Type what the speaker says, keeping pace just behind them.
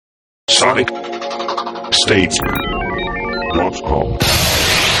SonicState.com.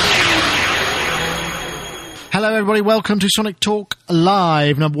 Hello everybody, welcome to Sonic Talk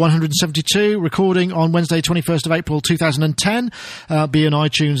Live, number 172, recording on Wednesday 21st of April 2010. Be on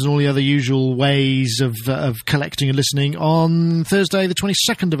iTunes and all the other usual ways of collecting and listening on Thursday the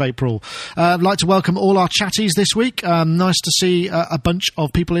 22nd of April. I'd like to welcome all our chatties this week. Nice to see a bunch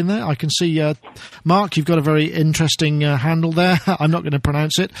of people in there. I can see, Mark, you've got a very interesting handle there. I'm not going to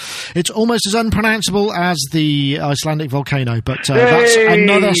pronounce it. It's almost as unpronounceable as the Icelandic volcano, but that's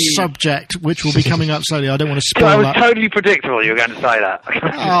another subject which will be coming up slowly. I don't want to spoil that. That. Was totally predictable you were going to say that.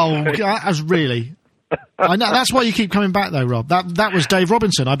 Oh, that was really... I know, that's why you keep coming back, though, Rob. That was Dave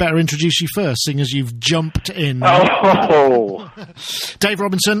Robinson. I better introduce you first, seeing as you've jumped in. Oh. Dave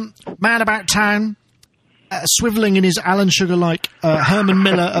Robinson, man about town, swivelling in his Alan Sugar-like Herman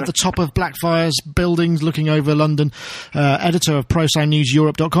Miller at the top of Blackfriars buildings, looking over London, editor of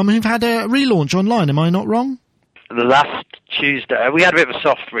ProSoundNewsEurope.com, who've had a relaunch online. Am I not wrong? The last Tuesday, we had a bit of a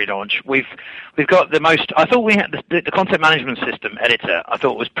soft relaunch. We've got the most. I thought we had the content management system editor. I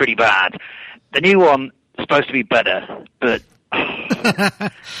thought was pretty bad. The new one is supposed to be better, but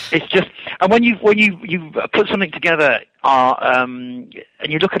it's just. And when you put something together, and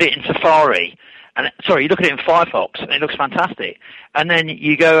you look at it in Safari. You look at it in Firefox, and it looks fantastic. And then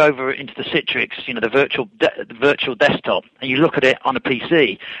you go over into the Citrix, the virtual desktop, and you look at it on a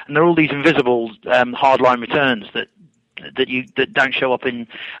PC, and there are all these invisible hardline returns that don't show up on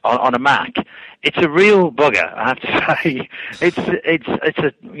a Mac. It's a real bugger, I have to say.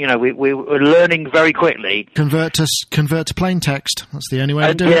 We're learning very quickly. Convert to plain text. That's the only way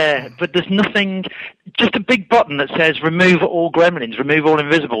to do it. Yeah, but there's nothing. Just a big button that says remove all gremlins, remove all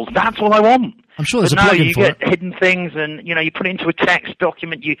invisibles. That's all I want. I'm sure there's but a plugin for it. You get hidden things, and you put it into a text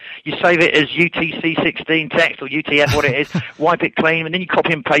document. You save it as UTC-16 text or UTF, what it is. Wipe it clean, and then you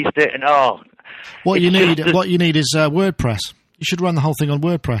copy and paste it. And what you need is WordPress. You should run the whole thing on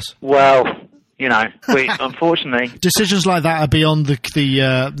WordPress. Well, unfortunately, decisions like that are beyond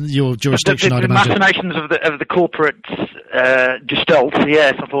your jurisdiction. The machinations of the corporate gestalt.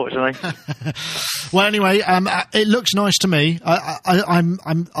 Yes, unfortunately. Well, anyway, it looks nice to me.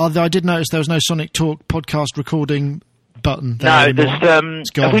 Although I did notice there was no Sonic Talk podcast recording button. No, have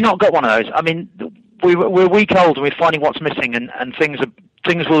we not got one of those? I mean, we're a week old and we're finding what's missing, and things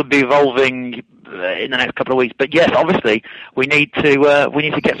will be evolving in the next couple of weeks. But yes, obviously we need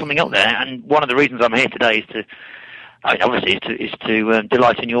to get something up there. And one of the reasons I'm here today is to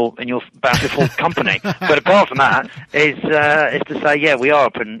delight in your bountiful company. But apart from that, is to say, yeah, we are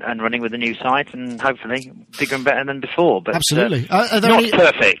up and running with the new site, and hopefully bigger and better than before. But absolutely, not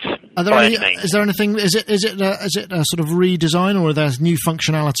perfect. Is there anything? Is it a sort of redesign, or are there new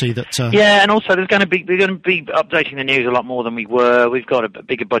functionality that? Yeah, and also we're going to be updating the news a lot more than we were. We've got a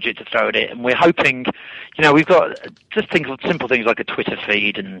bigger budget to throw at it, and we're hoping, we've got just simple things like a Twitter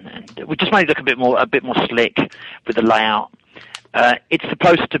feed, and we just made it look a bit more slick with the layout. It's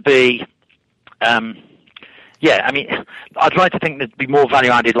supposed to be, I'd like to think there'd be more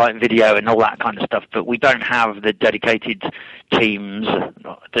value added like video and all that kind of stuff, but we don't have the dedicated teams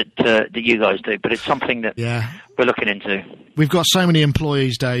that you guys do. But it's something that we're looking into. We've got so many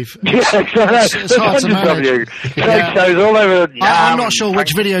employees, Dave. It's hard to manage. Shows all over. I'm not sure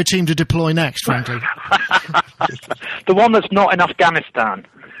which video team to deploy next, frankly. The one that's not in Afghanistan.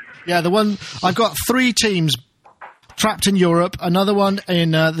 Yeah, the one. I've got 3 teams trapped in Europe, another one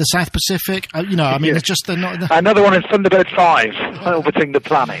in the South Pacific. It's just they're not. Another one in Thunderbird 5, orbiting the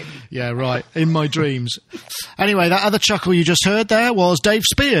planet. Yeah, right. In my dreams. Anyway, that other chuckle you just heard there was Dave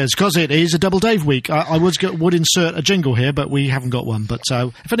Spears, because it is a Double Dave week. I would insert a jingle here, but we haven't got one. But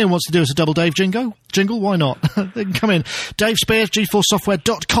if anyone wants to do us a Double Dave jingle, why not? They can come in. Dave Spears,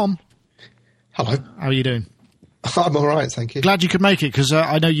 G4Software.com. Hello. How are you doing? I'm all right, thank you. Glad you could make it, because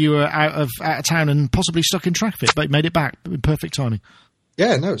I know you were out of town and possibly stuck in traffic, but you made it back in perfect timing.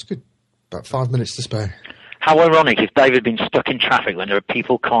 Yeah, no, it's good. About 5 minutes to spare. How ironic if Dave had been stuck in traffic when there are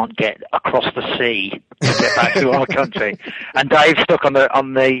people can't get across the sea to get back to our country, and Dave stuck on the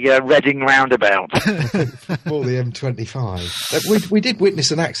Reading roundabout. Or the M25. We did witness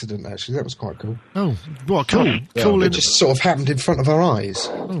an accident, actually. That was quite cool. Oh, what cool! Yeah, cool. It just sort of happened in front of our eyes.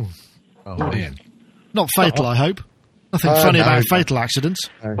 Oh man. Not fatal, I hope. Nothing funny about fatal accidents.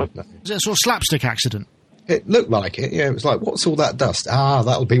 No. Is it a sort of slapstick accident? It looked like it. Yeah, it was like, what's all that dust? Ah,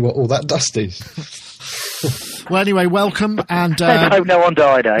 that'll be what all that dust is. Well, anyway, welcome, and Let's hope no one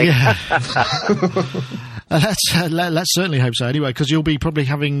died, eh? yeah. Let's certainly hope so. Anyway, because you'll be probably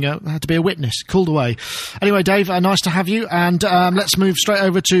having had to be a witness, called away. Anyway, Dave, nice to have you, and let's move straight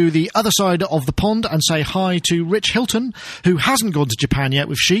over to the other side of the pond and say hi to Rich Hilton, who hasn't gone to Japan yet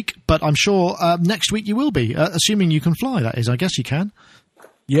with Chic, but I'm sure next week you will be, assuming you can fly. That is, I guess you can.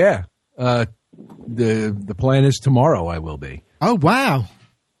 Yeah. The plan is tomorrow I will be. Oh, wow.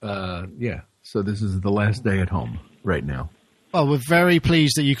 Yeah. So this is the last day at home right now. Well, we're very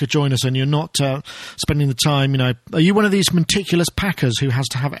pleased that you could join us, and you're not spending the time, are you one of these meticulous packers who has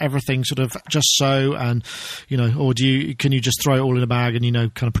to have everything sort of just so, and, or can you just throw it all in a bag and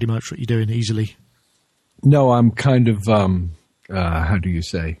kind of pretty much what you're doing easily? No, I'm kind of, how do you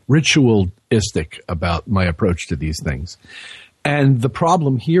say, ritualistic about my approach to these things. And the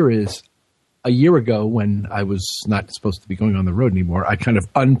problem here is, a year ago when I was not supposed to be going on the road anymore, I kind of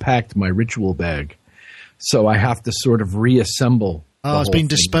unpacked my ritual bag. So I have to sort of reassemble. Oh, it's been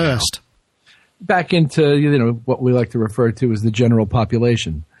dispersed. Back into, what we like to refer to as the general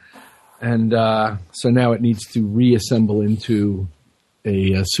population. And so now it needs to reassemble into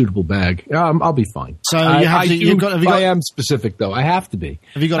a suitable bag. I'll be fine. So I am specific, though. I have to be.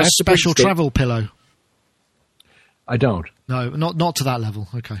 Have you got a special travel pillow? I don't. No, not to that level.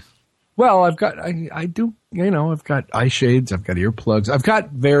 Okay. Well, I've got eye shades, I've got earplugs, I've got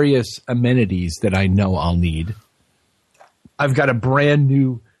various amenities that I know I'll need. I've got a brand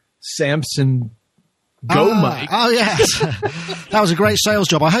new Samson Go mic. Oh, yes. That was a great sales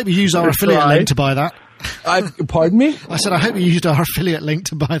job. I hope you used our affiliate link to buy that. Pardon me? I said I hope you used our affiliate link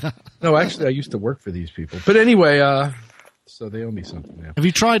to buy that. No, actually, I used to work for these people. But anyway, so they owe me something now. Have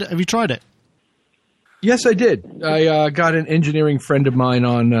you tried it? Yes, I did. I got an engineering friend of mine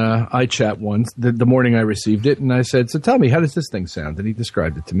on iChat once, the morning I received it, and I said, so tell me, how does this thing sound? And he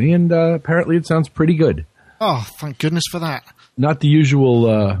described it to me, and apparently it sounds pretty good. Oh, thank goodness for that. Not the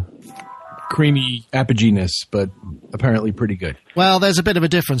usual creamy apogeness, but apparently pretty good. Well, there's a bit of a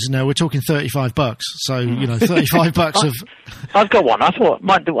difference, we're talking $35, so, $35 of... I've got one. I thought,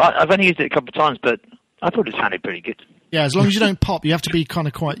 I've only used it a couple of times, but I thought it sounded pretty good. Yeah, as long as you don't pop, you have to be kind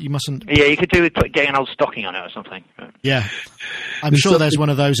of quiet. You mustn't... Yeah, you could do with getting an old stocking on it or something. Yeah. I'm sure there's one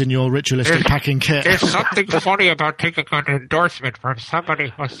of those in your ritualistic packing kit. There's something funny about taking an endorsement from somebody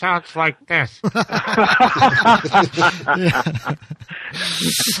who sounds like this.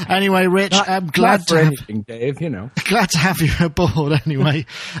 Anyway, Rich, I'm glad to have... Dave, Glad to have you aboard, anyway.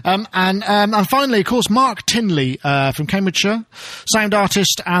 And finally, of course, Mark Tinley from Cambridgeshire, sound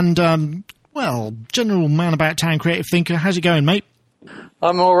artist and... general man about town creative thinker. How's it going, mate?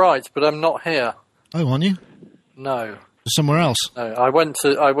 I'm all right, but I'm not here. Oh, aren't you? No. Somewhere else? No, I went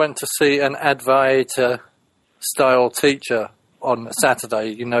to see an Advaita style teacher on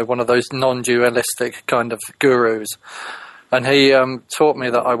Saturday, one of those non-dualistic kind of gurus. And he taught me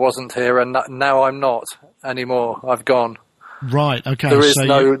that I wasn't here, and now I'm not anymore. I've gone. Right, okay.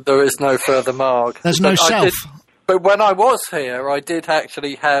 There is no further mark. There's no self. But when I was here, I did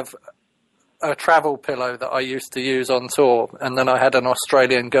actually have a travel pillow that I used to use on tour, and then I had an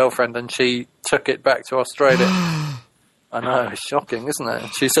Australian girlfriend, and she took it back to Australia. I know, it's shocking, isn't it?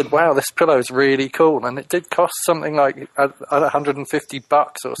 She said, wow, this pillow's really cool, and it did cost something like $150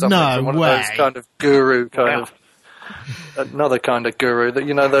 or something. No from one way. of those kind of guru of another kind of guru that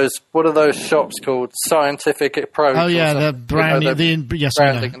what are those shops called? Scientific Approach. Oh yeah, the branding, yes,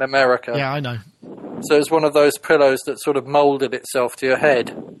 branding in America. Yeah, I know. So it's one of those pillows that sort of moulded itself to your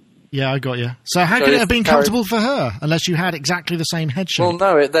head. Yeah, I got you. So how could it have been comfortable for her, unless you had exactly the same head shape? Well,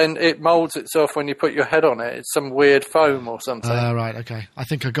 no, it moulds itself when you put your head on it. It's some weird foam or something. Right, okay. I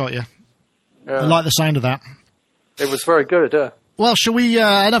think I got you. Yeah. I like the sound of that. It was very good, yeah. Well, shall we,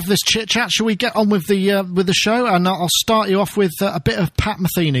 enough of this chit-chat, shall we get on with the show? And I'll start you off with a bit of Pat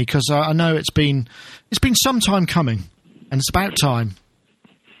Metheny, because I know it's been some time coming, and it's about time.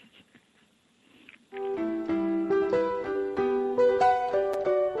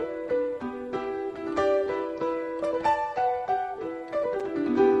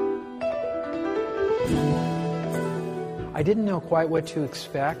 I didn't know quite what to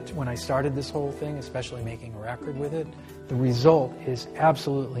expect when I started this whole thing, especially making a record with it. The result is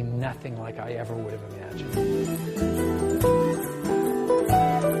absolutely nothing like I ever would have imagined.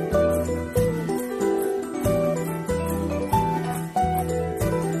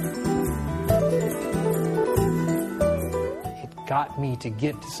 It got me to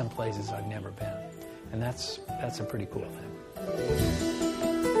get to some places I've never been, and that's a pretty cool thing.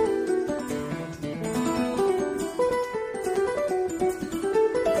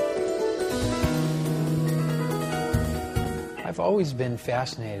 always been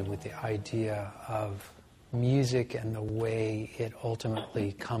fascinated with the idea of music and the way it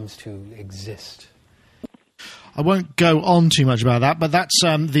ultimately comes to exist. I won't go on too much about that, but that's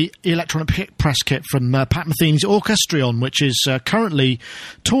the electronic press kit from Pat Metheny's Orchestrion, which is currently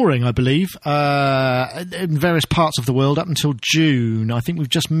touring, I believe, in various parts of the world up until June. I think we've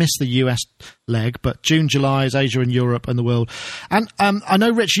just missed the US leg, but June, July is Asia and Europe and the world. And I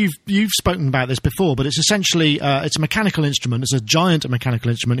know, Rich, you've spoken about this before, but it's essentially it's a mechanical instrument. It's a giant mechanical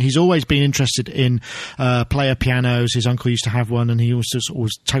instrument. He's always been interested in player pianos. His uncle used to have one, and he was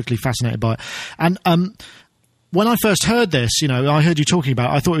totally fascinated by it. And when I first heard this, I heard you talking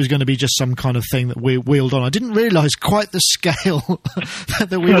about it, I thought it was going to be just some kind of thing that we wheeled on. I didn't realise quite the scale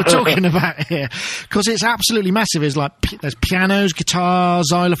that we were talking about here, because it's absolutely massive. It's like there's pianos, guitars,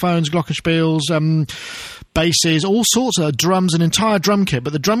 xylophones, glockenspiels, basses, all sorts of drums, an entire drum kit.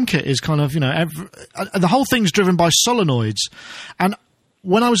 But the drum kit is kind of, the whole thing's driven by solenoids. And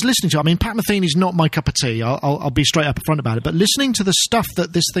when I was listening to it, Pat Metheny's not my cup of tea. I'll be straight up front about it. But listening to the stuff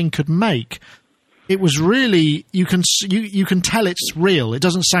that this thing could make, it was really, you can tell it's real. It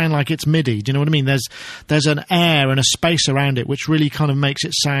doesn't sound like it's MIDI. Do you know what I mean? There's an air and a space around it which really kind of makes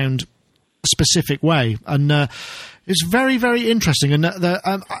it sound a specific way. And it's very, very interesting. And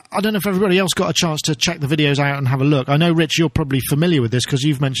I don't know if everybody else got a chance to check the videos out and have a look. I know, Rich, you're probably familiar with this because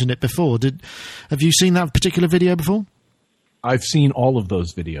you've mentioned it before. Have you seen that particular video before? I've seen all of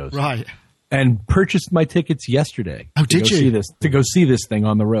those videos. Right. And purchased my tickets yesterday. Oh, did you? To go see this thing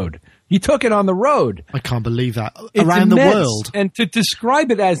on the road. He took it on the road. I can't believe that. It's around immense. The world. And to describe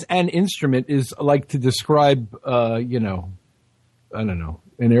it as an instrument is like to describe, I don't know,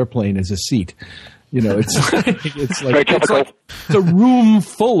 an airplane as a seat. It's a room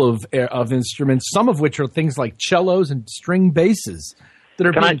full of instruments, some of which are things like cellos and string basses that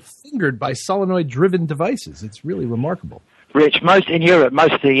are being fingered by solenoid-driven devices. It's really remarkable. Rich, in Europe,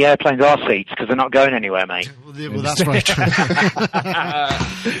 most of the airplanes are seats because they're not going anywhere, mate. Well, that's very true.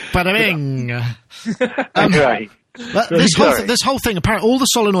 Bada-bing. Right. This whole thing, apparently, all the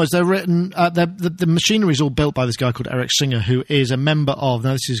solenoids, they're written, the machinery is all built by this guy called Eric Singer, who is a member of,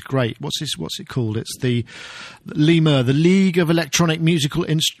 now this is great, what's it called? It's the LEMUR, the League of Electronic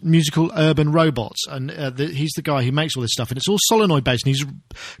Musical Urban Robots, and he's the guy who makes all this stuff, and it's all solenoid based, and he's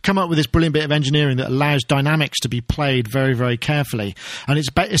come up with this brilliant bit of engineering that allows dynamics to be played very, very carefully, and it's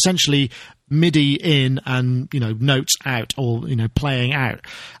essentially MIDI in and, notes out, or, playing out.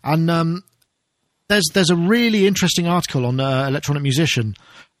 And, There's a really interesting article on Electronic Musician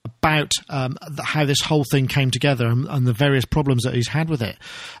about how this whole thing came together and the various problems that he's had with it.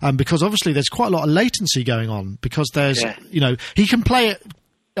 Because obviously there's quite a lot of latency going on because there's, he can play it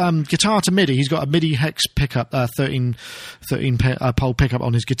guitar to MIDI. He's got a MIDI hex pickup, 13 pole pickup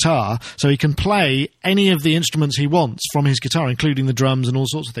on his guitar. So he can play any of the instruments he wants from his guitar, including the drums and all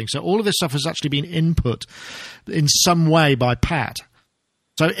sorts of things. So all of this stuff has actually been input in some way by Pat.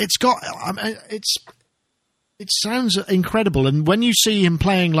 So it's got, it sounds incredible. And when you see him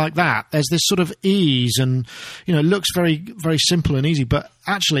playing like that, there's this sort of ease and, it looks very, very simple and easy. But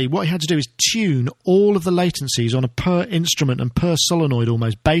actually what he had to do is tune all of the latencies on a per instrument and per solenoid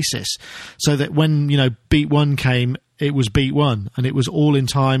almost basis so that when, beat one came, it was beat one and it was all in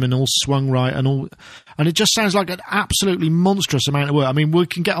time and all swung right and it just sounds like an absolutely monstrous amount of work. We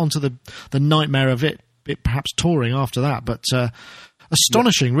can get onto the nightmare of it perhaps touring after that, but,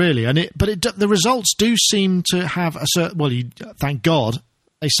 astonishing, really, but the results do seem to have a certain. Well, thank God,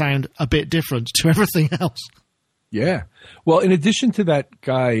 they sound a bit different to everything else. Yeah. Well, in addition to that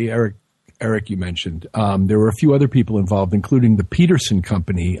guy Eric you mentioned, there were a few other people involved, including the Peterson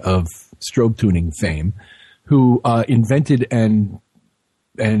Company of strobe tuning fame, who invented and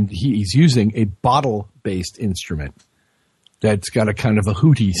he's using a bottle-based instrument that's got a kind of a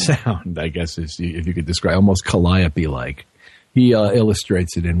hooty sound, I guess, if you could describe, almost calliope-like. He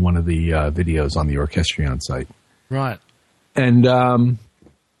illustrates it in one of the videos on the Orchestrion site. Right. And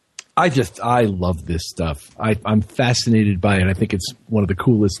I love this stuff. I'm fascinated by it. I think it's one of the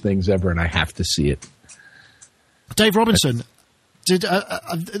coolest things ever, and I have to see it. Dave Robinson, did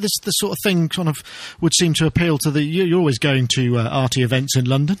this sort of thing kind of would seem to appeal to you're always going to arty events in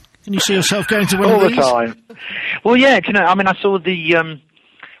London. Can you see yourself going to one all of these? All the time. Well, yeah, I saw the...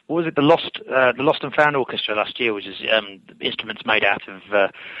 what was it? The Lost and Found Orchestra last year, which is instruments made out of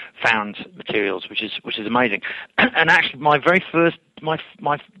found materials, which is amazing. And actually,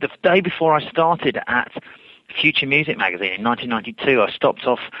 the day before I started at Future Music magazine in 1992, I stopped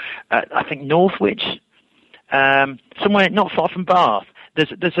off at, I think, Northwich, somewhere not far from Bath.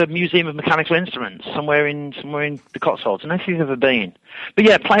 there's a museum of mechanical instruments somewhere in the Cotswolds. I don't know if you've ever been, but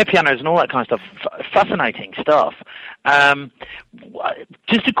yeah, player pianos and all that kind of stuff. Fascinating stuff.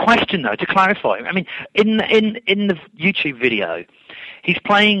 Just a question though, to clarify. I mean, in the YouTube video, he's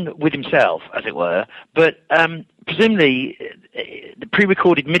playing with himself, as it were, but presumably the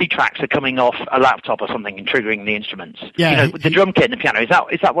pre-recorded MIDI tracks are coming off a laptop or something and triggering the instruments. Yeah, the drum kit and the piano. Is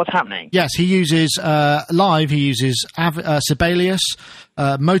that what's happening? Yes, he uses live. He uses Sibelius,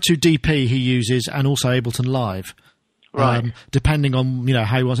 Motu DP. He uses, and also Ableton Live. Right. Depending on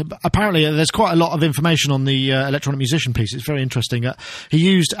how he wants it. But apparently, there's quite a lot of information on the electronic musician piece. It's very interesting. He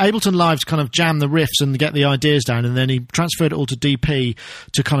used Ableton Live to kind of jam the riffs and get the ideas down, and then he transferred it all to DP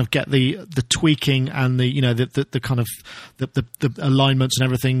to kind of get the tweaking and the kind of the alignments and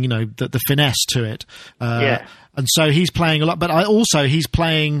everything. The finesse to it. Yeah. And so he's playing a lot, but he's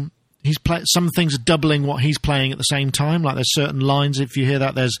playing. Some things are doubling what he's playing at the same time. Like there's certain lines. If you hear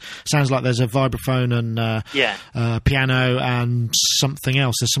that, sounds like there's a vibraphone and piano and something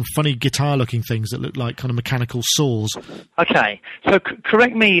else. There's some funny guitar-looking things that look like kind of mechanical saws. Okay, so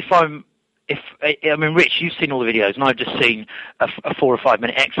correct me if Rich, you've seen all the videos, and I've just seen a 4 or 5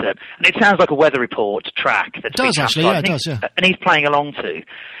 minute excerpt, and it sounds like a weather report track. It does actually, yeah, it does, yeah. And he's playing along to.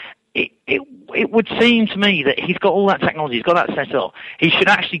 It would seem to me that he's got all that technology, he's got that set up. He should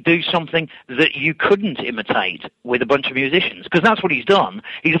actually do something that you couldn't imitate with a bunch of musicians, because that's what he's done.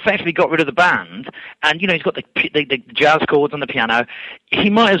 He's effectively got rid of the band, and he's got the jazz chords on the piano. He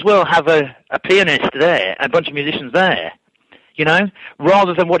might as well have a pianist there and a bunch of musicians there,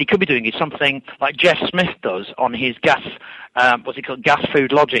 rather than what he could be doing is something like Jeff Smith does on his Gas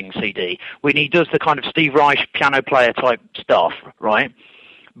Food Lodging CD, when he does the kind of Steve Reich piano player type stuff, right?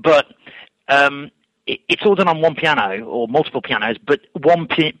 But it's all done on one piano or multiple pianos, but one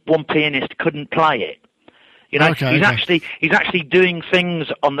pianist couldn't play it. Okay, he's actually doing things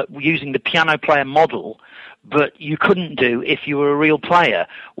using the piano player model, but you couldn't do if you were a real player.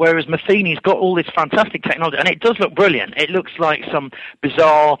 Whereas Matheny's got all this fantastic technology, and it does look brilliant. It looks like some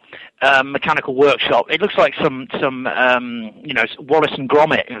bizarre mechanical workshop. It looks like some Wallace and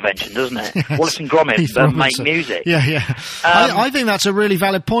Gromit invention, doesn't it? Wallace and Gromit make music. Yeah. I think that's a really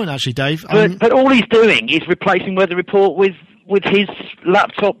valid point, actually, Dave. But all he's doing is replacing Weather Report with his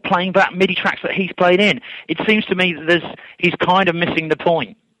laptop playing back MIDI tracks that he's played in. It seems to me that he's kind of missing the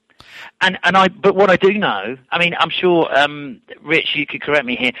point. But what I do know, I'm sure, Rich, you could correct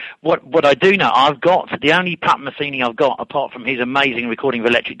me here. What I do know, I've got the only Pat Metheny I've got, apart from his amazing recording of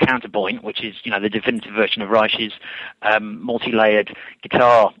Electric Counterpoint, which is, the definitive version of Reich's multi-layered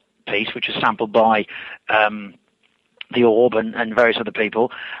guitar piece, which was sampled by the Orb and various other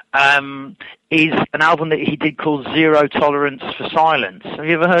people, is an album that he did called Zero Tolerance for Silence. Have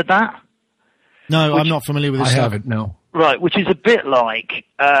you ever heard that? No, I'm not familiar with this. I haven't, no. Right, which is a bit like,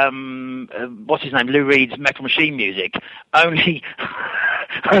 what's his name, Lou Reed's Metal Machine music, only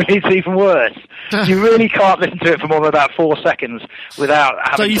it's even worse. You really can't listen to it for more than about 4 seconds without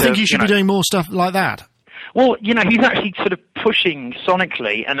having to... So you think you should be doing more stuff like that? Well, he's actually sort of pushing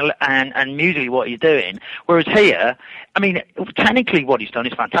sonically and musically what he's doing, whereas here, technically what he's done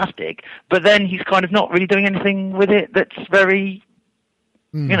is fantastic, but then he's kind of not really doing anything with it that's very...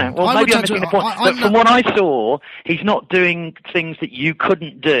 maybe I'm missing the point. But from what I saw, he's not doing things that you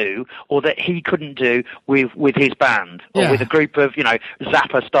couldn't do or that he couldn't do with his band or with a group of,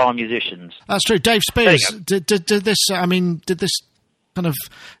 Zappa-style musicians. That's true. Dave Spears, did this kind of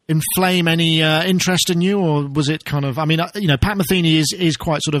inflame any interest in you, or was it kind of... Pat Metheny is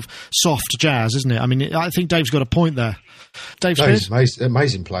quite sort of soft jazz, isn't it? I think Dave's got a point there. Dave Spears? He's an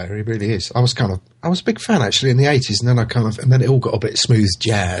amazing player, he really is. I was a big fan actually in the 80s, and then it all got a bit smooth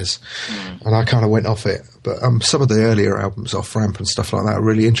jazz, and I kind of went off it. But some of the earlier albums off Ramp and stuff like that are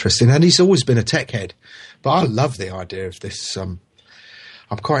really interesting, and he's always been a tech head. But I love the idea of this. I'm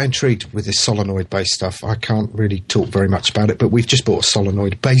quite intrigued with this solenoid-based stuff. I can't really talk very much about it, but we've just bought a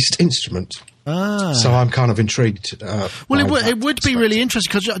solenoid-based instrument. So I'm kind of intrigued. It would be really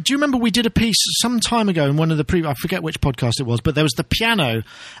interesting, because do you remember we did a piece some time ago in one of the I forget which podcast it was, but there was the piano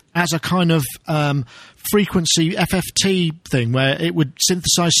as a kind of frequency FFT thing where it would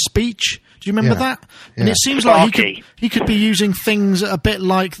synthesize speech. Do you remember that? And it seems like he could be using things a bit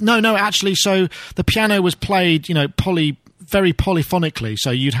like... No, actually, so the piano was played, very polyphonically, so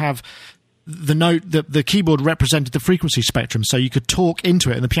you'd have the note, the keyboard represented the frequency spectrum, so you could talk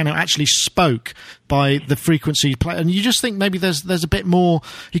into it, and the piano actually spoke by the frequency play. And you just think maybe there's a bit more.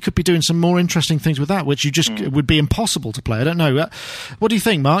 He could be doing some more interesting things with that, which you just would be impossible to play. I don't know. What do you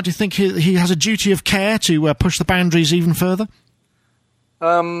think, Mark? Do you think he has a duty of care to push the boundaries even further?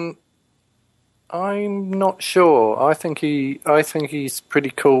 I'm not sure. I think he's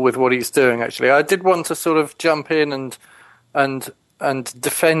pretty cool with what he's doing. Actually, I did want to sort of jump in and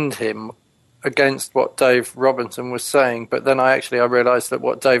defend him against what Dave Robinson was saying, but then I realised that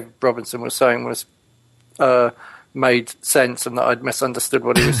what Dave Robinson was saying was made sense, and that I'd misunderstood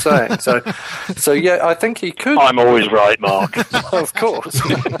what he was saying. So yeah, I think he could. I'm always right, Mark. Of course.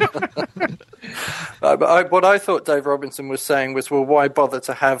 What I thought Dave Robinson was saying was, well, why bother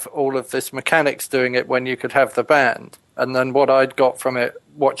to have all of this mechanics doing it when you could have the band? And then what I'd got from it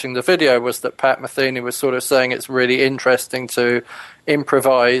watching the video was that Pat Metheny was sort of saying it's really interesting to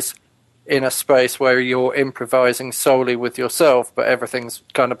improvise in a space where you're improvising solely with yourself, but everything's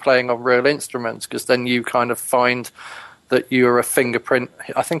kind of playing on real instruments, because then you kind of find that you're a fingerprint.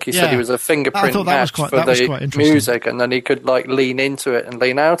 I think he said he was a fingerprint match for the music, and then he could like lean into it and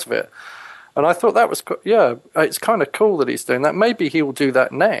lean out of it. And I thought that was, it's kind of cool that he's doing that. Maybe he'll do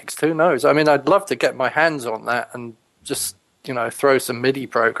that next. Who knows? I mean, I'd love to get my hands on that and just, throw some MIDI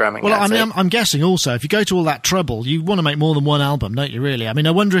programming. Well, I mean, I'm guessing also, if you go to all that trouble, you want to make more than one album, don't you? Really? I mean,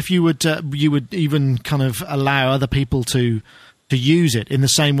 I wonder if you would even kind of allow other people to use it in the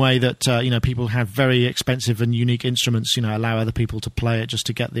same way that people have very expensive and unique instruments. Allow other people to play it just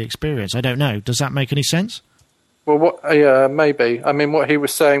to get the experience. I don't know. Does that make any sense? Well, maybe. I mean, what he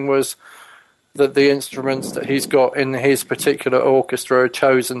was saying was that the instruments that he's got in his particular orchestra are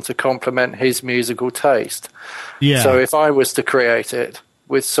chosen to complement his musical taste. Yeah. So if I was to create it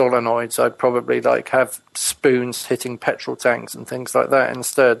with solenoids, I'd probably have spoons hitting petrol tanks and things like that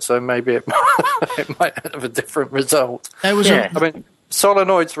instead. So maybe it might have a different result. I mean,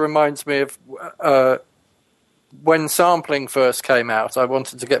 solenoids reminds me of when sampling first came out. I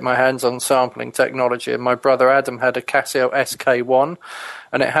wanted to get my hands on sampling technology, and my brother Adam had a Casio SK1,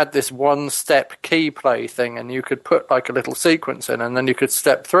 and it had this one-step key play thing, and you could put like a little sequence in, and then you could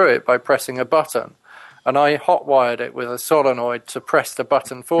step through it by pressing a button. And I hot-wired it with a solenoid to press the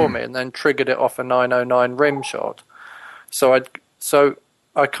button for me, and then triggered it off a 909 rim shot. And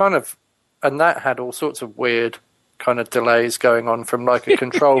that had all sorts of weird kind of delays going on, from like a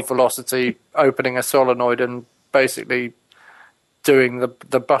control velocity, opening a solenoid and basically doing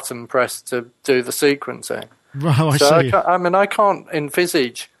the button press to do the sequencing. Oh, I see. I can't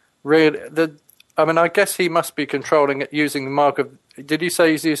envisage really I guess he must be controlling it using the Mark of. Did you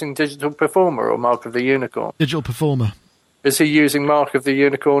say he's using Digital Performer or Mark of the Unicorn? Digital Performer. Is he using Mark of the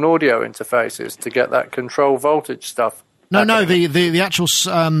Unicorn audio interfaces to get that control voltage stuff? No. The actual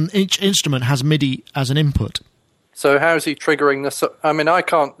each instrument has MIDI as an input. So how is he triggering this? I mean, I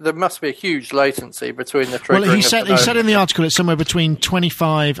can't. There must be a huge latency between the triggering. Well, he said in the article it's somewhere between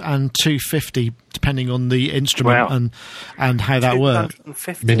 25 and 250, depending on the instrument and how that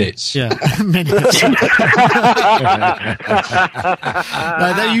works. Minutes. Yeah, minutes.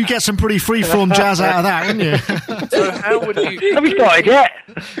 No, you get some pretty freeform jazz out of that, wouldn't you? So how would you? Have we started yet?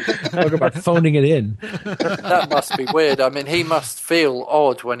 Talk about phoning it in. That must be weird. I mean, he must feel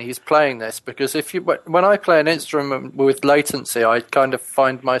odd when he's playing this, because when I play an instrument with latency, I kind of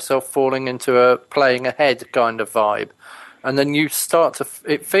find myself falling into a playing ahead kind of vibe, and then you start to.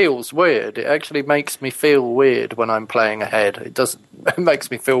 It feels weird. It actually makes me feel weird when I'm playing ahead. It doesn't. It makes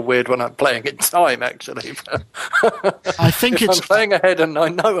me feel weird when I'm playing in time. Actually, I think I'm playing ahead, and I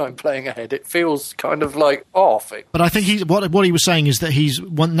know I'm playing ahead. It feels kind of like off. But I think what he was saying is that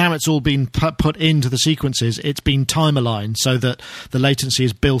now it's all been put into the sequences. It's been time aligned so that the latency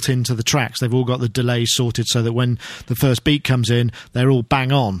is built into the tracks. They've all got the delays sorted so that when the first beat comes in, they're all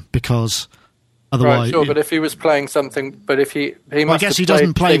bang on, because. Otherwise, right, sure, but if he was playing something, but if he must. I guess he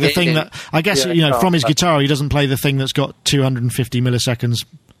doesn't play the thing that. I guess from his guitar, he doesn't play the thing that's got 250 milliseconds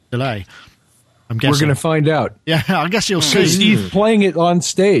delay. I'm guessing. We're going to find out. Yeah, I guess you'll see. He's playing it on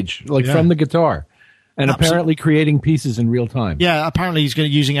stage, from the guitar, and apparently creating pieces in real time. Yeah, apparently he's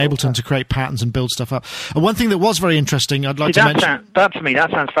using Ableton to create patterns and build stuff up. And one thing that was very interesting, I'd like to mention. That to me, that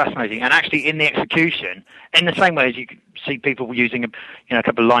sounds fascinating, and actually in the execution, in the same way as you can see people using a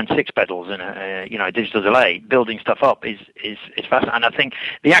couple of line 6 pedals and a digital delay, building stuff up is fascinating. And I think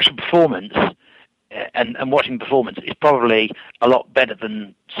the actual performance and watching performance is probably a lot better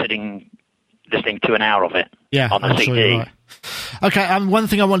than listening to an hour of it on a CD. Right. Okay, one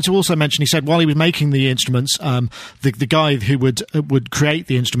thing I wanted to also mention, he said while he was making the instruments, the guy who would create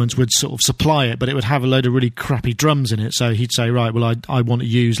the instruments would sort of supply it, but it would have a load of really crappy drums in it. So he'd say, right, well, I want to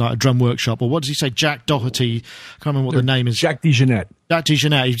use like a drum workshop, or what does he say, Jack Doherty? I can't remember what the name is. Jack DeJohnette. Jack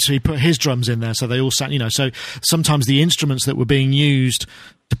DeJohnette. So he put his drums in there, so they all sound, so sometimes the instruments that were being used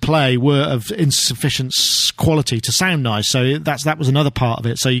to play were of insufficient quality to sound nice. So that was another part of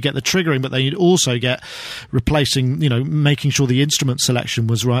it. So you get the triggering, but then you'd also get replacing, making sure the instrument selection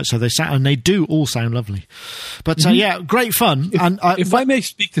was right. So they do all sound lovely. But yeah, great fun. If I may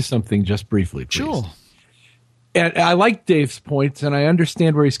speak to something just briefly, please. Sure. And I like Dave's points, and I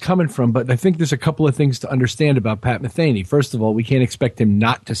understand where he's coming from, but I think there's a couple of things to understand about Pat Metheny. First of all, we can't expect him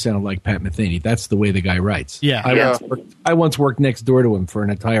not to sound like Pat Metheny. That's the way the guy writes. Yeah. I once worked next door to him for an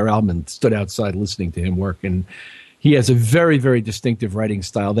entire album and stood outside listening to him work, and he has a very, very distinctive writing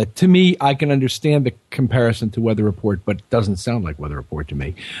style that, to me, I can understand the comparison to Weather Report, but doesn't sound like Weather Report to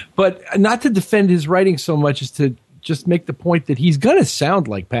me. But not to defend his writing so much as to just make the point that he's going to sound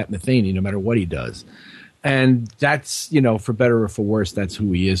like Pat Metheny no matter what he does. And that's, for better or for worse, that's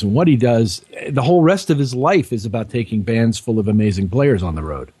who he is. And what he does, the whole rest of his life is about taking bands full of amazing players on the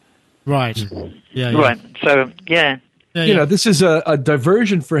road. Right. Yeah. Right. So, yeah. This is a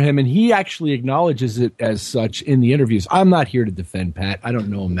diversion for him, and he actually acknowledges it as such in the interviews. I'm not here to defend Pat. I don't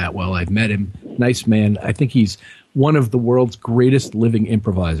know him that well. I've met him. Nice man. I think he's one of the world's greatest living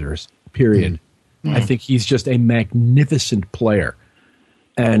improvisers, period. I think he's just a magnificent player.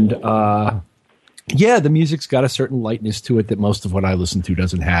 And, yeah, the music's got a certain lightness to it that most of what I listen to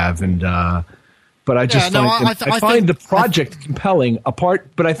doesn't have, and but I just find the project compelling.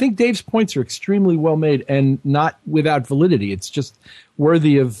 But I think Dave's points are extremely well made and not without validity. It's just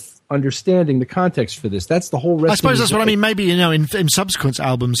worthy of understanding the context for this. That's the whole rest. I suppose that's what I mean. Maybe in subsequent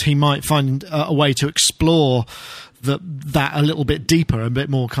albums, he might find a way to explore that a little bit deeper, a bit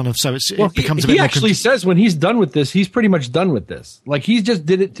more kind of. So it becomes. He actually says when he's done with this, he's pretty much done with this. Like he just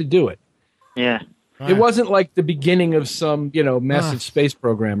did it to do it. Yeah. It wasn't like the beginning of some, massive space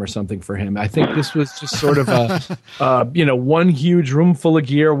program or something for him. I think this was just sort of a, one huge room full of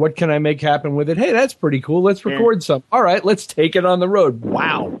gear. What can I make happen with it? Hey, that's pretty cool. Let's record some. All right, let's take it on the road.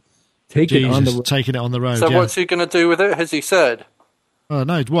 Wow. Taking it on the road. So what's he going to do with it? Has he said? Oh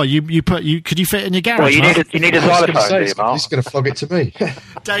no! Well, could you fit it in your garage? Well, you need a xylophone, do you, Mark? He's going to flog it to me.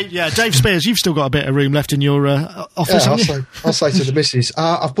 Dave Spears, you've still got a bit of room left in your office. Yeah, I'll say to the missus,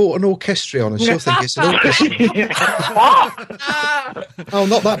 I've bought an orchestrion, and she'll think it's an orchestrion. Oh,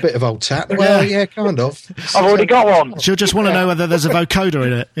 not that bit of old tat. Well, yeah, kind of. I've already got one. She'll just want to know whether there's a vocoder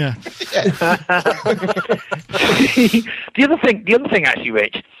in it. Yeah. The other thing, actually,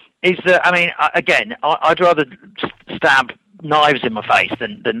 Rich, is that I'd rather stab knives in my face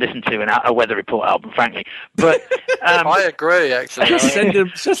than listen to a Weather Report album, frankly. But I agree, actually.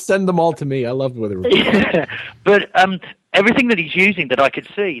 Just send them all to me. I love Weather Report. Yeah. But everything that he's using that I could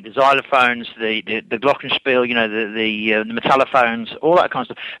see, the xylophones, the glockenspiel, the metallophones, all that kind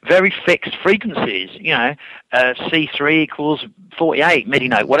of stuff, very fixed frequencies, C3 equals 48, MIDI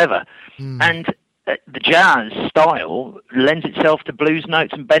note, whatever. And the jazz style lends itself to blues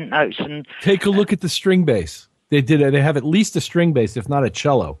notes and bent notes. And take a look at the string bass. They have at least a string bass, if not a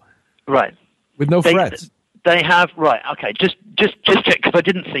cello. Right. With no frets. They have, right, okay, just check, because I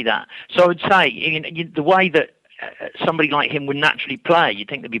didn't see that. So I would say, the way that somebody like him would naturally play, you'd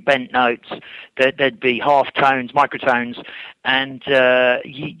think there'd be bent notes, there'd be half tones, microtones, and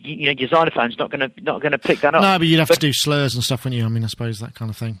your xylophone's not going to pick that up. No, but you'd have to do slurs and stuff, wouldn't you? I mean, I suppose that kind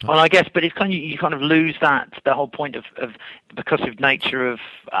of thing. Well, I guess, but it's you kind of lose the whole point of the percussive nature of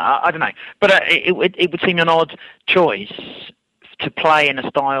I don't know. But it would seem an odd choice to play in a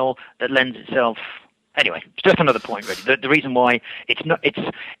style that lends itself. Anyway, it's just another point, really. The reason why it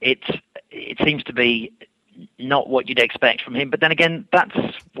seems to be not what you'd expect from him, but then again, that's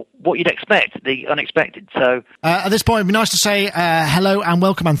what you'd expect, the unexpected. So at this point, it'd be nice to say hello and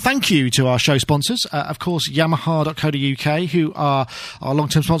welcome and thank you to our show sponsors, of course, Yamaha.co.uk, who are our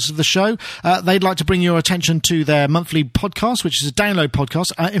long-term sponsors of the show. They'd like to bring your attention to their monthly podcast, which is a download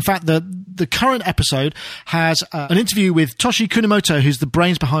podcast. In fact, the current episode has an interview with Toshi Kunimoto, who's the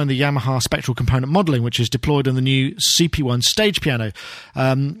brains behind the Yamaha spectral component modelling, which is deployed on the new CP1 stage piano.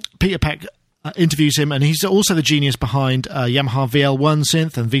 Peter Peck interviews him, and he's also the genius behind Yamaha VL1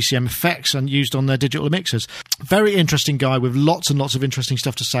 synth and VCM effects and used on their digital mixers. Very interesting guy with lots and lots of interesting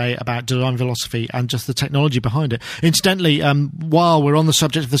stuff to say about design philosophy and just the technology behind it. Incidentally, while we're on the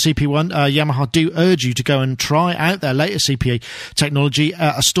subject of the CP1, Yamaha do urge you to go and try out their latest CP technology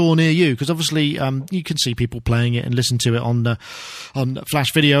at a store near you, because obviously you can see people playing it and listen to it on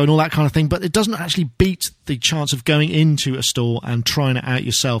Flash Video and all that kind of thing, but it doesn't actually beat the chance of going into a store and trying it out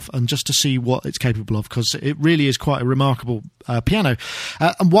yourself and just to see what what it's capable of, because it really is quite a remarkable piano.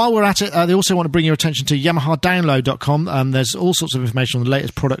 And while we're at it, they also want to bring your attention to YamahaDownload.com. There's all sorts of information on the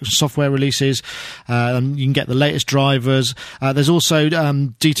latest product and software releases. You can get the latest drivers. There's also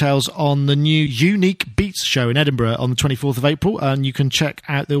details on the new Unique Beats show in Edinburgh on the 24th of April, and you can check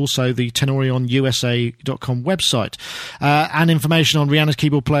out also the TenorianUSA.com website, and information on Rihanna's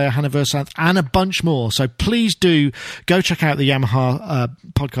keyboard player, Hannah Versanth, and a bunch more. So please do go check out the Yamaha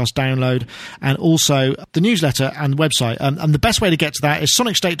podcast download, and also the newsletter and website. And the best way to get to that is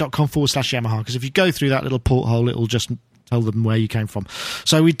sonicstate.com/Yamaha, because if you go through that little porthole, it'll just tell them where you came from.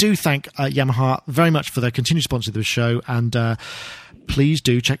 So we do thank Yamaha very much for their continued sponsor of the show, and please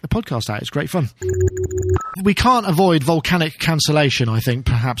do check the podcast out. It's great fun. We can't avoid volcanic cancellation, I think,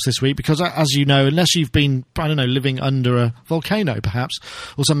 perhaps this week, because, as you know, unless you've been, I don't know, living under a volcano, perhaps,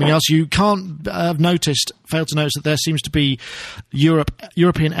 or something else, you can't fail to notice that there seems to be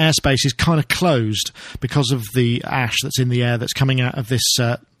European airspace is kind of closed because of the ash that's in the air that's coming out of this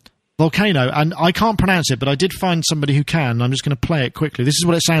volcano. And I can't pronounce it, but I did find somebody who can. I'm just going to play it quickly. This is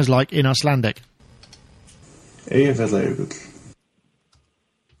what it sounds like in Icelandic.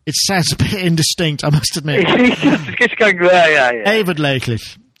 It sounds a bit indistinct, I must admit. It's going, yeah. Eyjafjallajökull,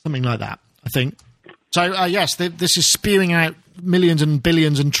 something like that, I think. So, yes, this is spewing out millions and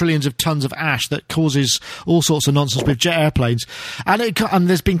billions and trillions of tons of ash that causes all sorts of nonsense with jet airplanes. And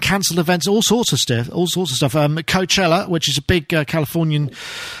there's been cancelled events, all sorts of stuff. Coachella, which is a big Californian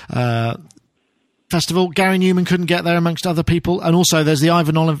festival. Gary Newman couldn't get there, amongst other people. And also there's the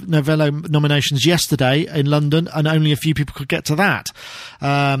Ivor Novello nominations yesterday in London, and only a few people could get to that.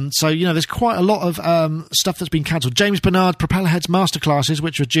 So, you know, there's quite a lot of stuff that's been cancelled. James Bernard Propellerhead's masterclasses,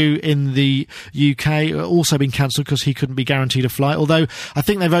 which were due in the UK, are also been cancelled because he couldn't be guaranteed a flight. Although I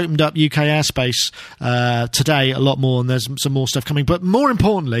think they've opened up UK airspace today a lot more, and there's some more stuff coming. But more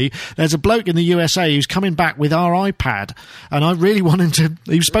importantly, there's a bloke in the USA who's coming back with our iPad, and I really want him to...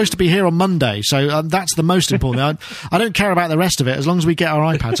 He was supposed to be here on Monday, so that's the most important. I don't care about the rest of it, as long as we get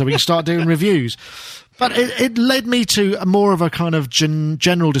our iPad so we can start doing reviews. But it led me to more of a kind of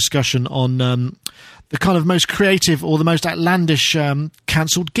general discussion on the kind of most creative or the most outlandish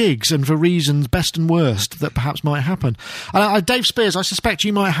cancelled gigs, and for reasons best and worst that perhaps might happen. Dave Spears, I suspect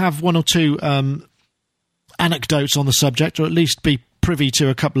you might have one or two anecdotes on the subject, or at least be privy to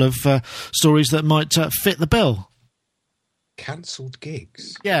a couple of stories that might fit the bill. Cancelled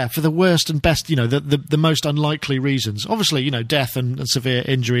gigs? Yeah, for the worst and best, you know, the most unlikely reasons. Obviously, you know, death and severe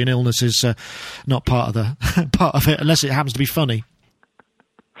injury and illness is not part of it, unless it happens to be funny.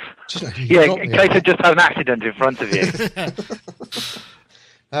 Yeah, in case I just have an accident in front of you.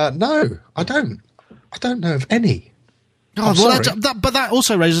 No, I don't. I don't know of any. Oh, well, but that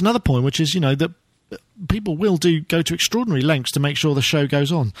also raises another point, which is, you know, that people will go to extraordinary lengths to make sure the show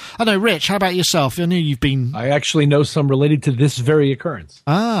goes on. I know, Rich, how about yourself? I know you've been... I actually know some related to this very occurrence.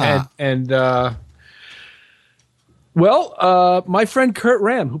 Ah. My friend Kurt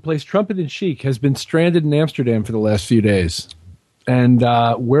Ram, who plays trumpet in Chic, has been stranded in Amsterdam for the last few days. And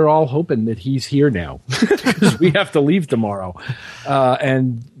we're all hoping that he's here now, because we have to leave tomorrow.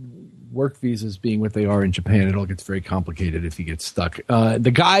 And work visas being what they are in Japan, it all gets very complicated if he gets stuck.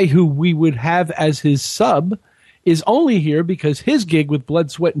 The guy who we would have as his sub is only here because his gig with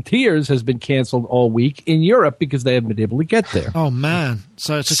Blood, Sweat, and Tears has been canceled all week in Europe because they haven't been able to get there. Oh, man.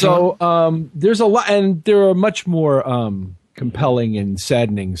 There's a lot, and there are much more compelling and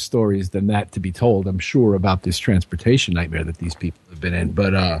saddening stories than that to be told, I'm sure, about this transportation nightmare that these people have been in.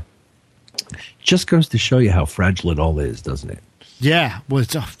 But just goes to show you how fragile it all is, doesn't it? Yeah, well,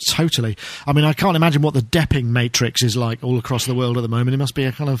 totally. I mean, I can't imagine what the Depping matrix is like all across the world at the moment. It must be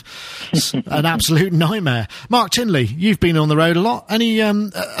a kind of an absolute nightmare. Mark Tinley, you've been on the road a lot. Any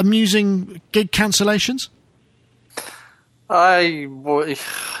amusing gig cancellations? I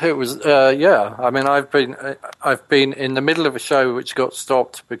mean, I've been in the middle of a show which got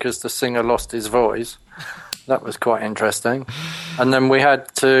stopped because the singer lost his voice. That was quite interesting. And then we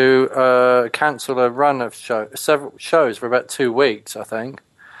had to cancel a run of several shows for about 2 weeks, I think.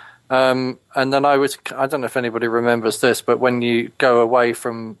 And then I don't know if anybody remembers this, but when you go away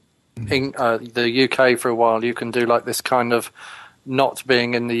from the UK for a while, you can do like this kind of not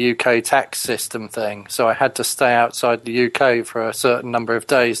being in the UK tax system thing. So I had to stay outside the UK for a certain number of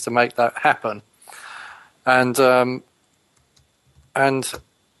days to make that happen. And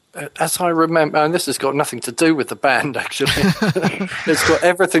as I remember, and this has got nothing to do with the band, actually. It's got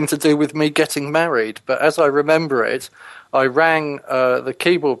everything to do with me getting married. But as I remember it, I rang the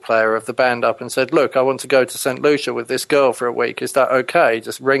keyboard player of the band up and said, look, I want to go to St. Lucia with this girl for a week. Is that okay?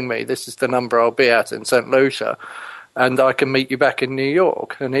 Just ring me. This is the number I'll be at in St. Lucia. and I can meet you back in New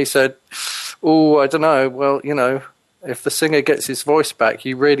York. And he said, oh, I don't know. Well, if the singer gets his voice back,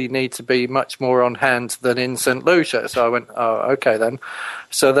 you really need to be much more on hand than in St. Lucia. So I went, oh, okay then.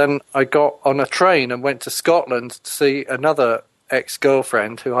 So then I got on a train and went to Scotland to see another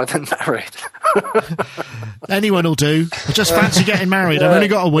ex-girlfriend who I then married. Anyone will do. I just fancy getting married. I've only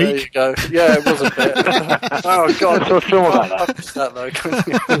got a week. There you go. Yeah, it was a bit. Oh, God. I saw about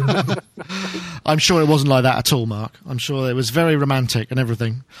that. I'm sure it wasn't like that at all, Mark. I'm sure it was very romantic and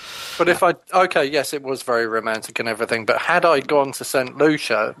everything. But yes, it was very romantic and everything. But had I gone to St.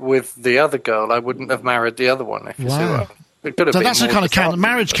 Lucia with the other girl, I wouldn't have married the other one. If you see what it could have so been. That's a kind of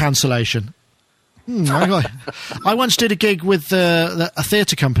marriage cancellation. I once did a gig with a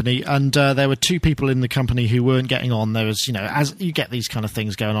theatre company, and there were two people in the company who weren't getting on. There was, as you get these kind of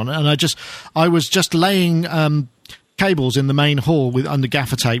things going on, and I was just laying cables in the main hall under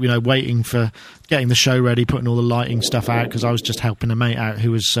gaffer tape, waiting for getting the show ready, putting all the lighting stuff out, because I was just helping a mate out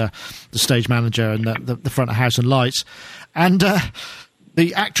who was the stage manager and the front of house and lights, and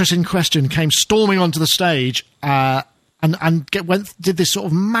the actress in question came storming onto the stage. And did this sort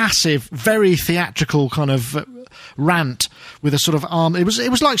of massive, very theatrical kind of rant with a sort of arm. It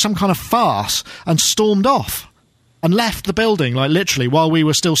was like some kind of farce, and stormed off and left the building, like literally, while we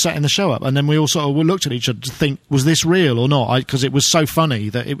were still setting the show up. And then we all sort of looked at each other to think, was this real or not? Because it was so funny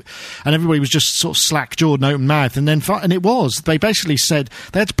and everybody was just sort of slack-jawed and open-mouthed. And it was. They basically said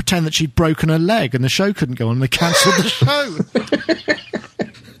they had to pretend that she'd broken her leg and the show couldn't go on, and they cancelled the show.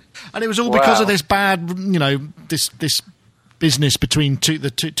 And it was all because of this bad, this business between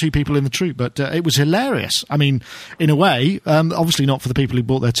two people in the troupe. But it was hilarious. I mean, in a way, obviously not for the people who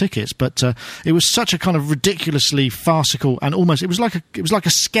bought their tickets, but it was such a kind of ridiculously farcical, and almost it was like a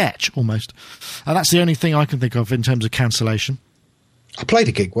sketch almost. And that's the only thing I can think of in terms of cancellation. I played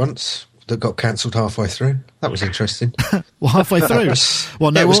a gig once that got cancelled halfway through. That was interesting. Well, halfway through? It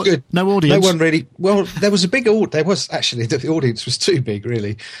was good. No audience? No one really... Well, there was a big... There was actually... The audience was too big,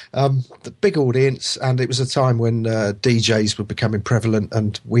 really. The big audience, and it was a time when DJs were becoming prevalent,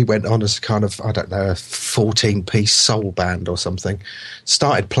 and we went on as kind of, I don't know, a 14-piece soul band or something.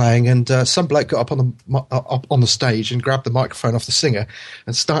 Started playing, and some bloke got up on the stage and grabbed the microphone off the singer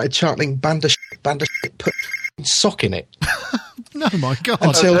and started chanting, "Band of shit, put sock in it." No, my God.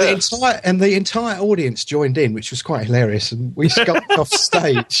 Until the entire audience joined in, which was quite hilarious, and we scuffed off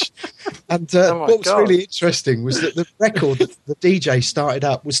stage. And what was really interesting was that the record that the DJ started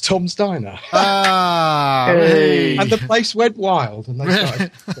up was Tom's Diner. Hey. And the place went wild. And they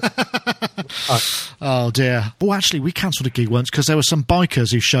started... Oh, dear. Oh, actually, we cancelled a gig once because there were some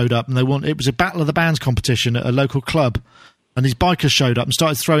bikers who showed up, and it was a Battle of the Bands competition at a local club. And these bikers showed up and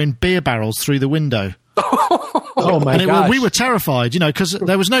started throwing beer barrels through the window. Oh my gosh. We were terrified, because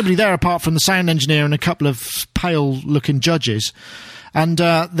there was nobody there apart from the sound engineer and a couple of pale-looking judges. And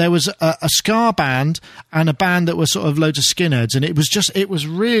there was a ska band and a band that were sort of loads of skinheads, and it was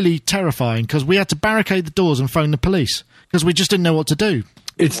really terrifying because we had to barricade the doors and phone the police because we just didn't know what to do.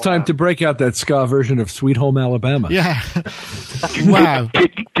 It's time to break out that ska version of Sweet Home Alabama. Yeah. Wow.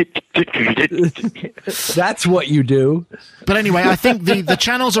 That's what you do. But anyway, I think the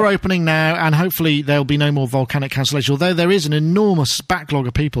channels are opening now, and hopefully there'll be no more volcanic cancellation, although there is an enormous backlog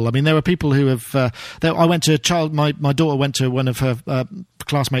of people. I mean, there were people who have... I went to my daughter went to one of her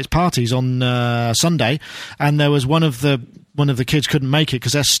classmates' parties on Sunday, and there was one of the kids couldn't make it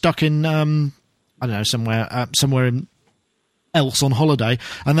because they're stuck in, I don't know, somewhere in... else on holiday,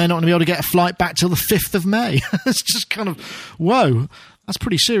 and they're not going to be able to get a flight back till the 5th of May. It's just kind of, whoa, that's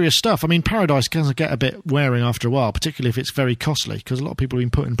pretty serious stuff. I mean, Paradise can get a bit wearing after a while, particularly if it's very costly, because a lot of people have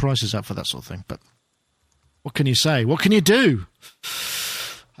been putting prices up for that sort of thing. But what can you say? What can you do?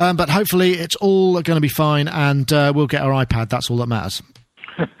 But hopefully it's all going to be fine, and we'll get our iPad. That's all that matters.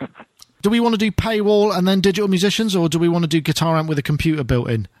 Do we want to do paywall and then digital musicians, or do we want to do guitar amp with a computer built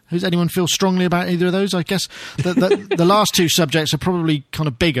in? Does anyone feel strongly about either of those? I guess the last two subjects are probably kind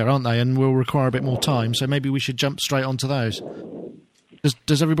of bigger, aren't they, and will require a bit more time, so maybe we should jump straight onto those.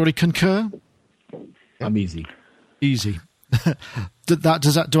 Does everybody concur? I'm easy. Easy. Do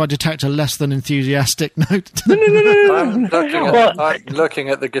I detect a less than enthusiastic note? No. I'm looking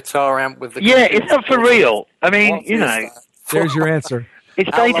at the guitar amp with the... Yeah, it's not for real. I mean, There's your answer. It's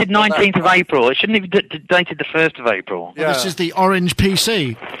dated 19th of April. It shouldn't have been dated the 1st of April. Yeah. This is the Orange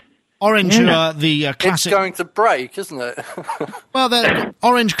PC. Orange, the classic... It's going to break, isn't it? Well, the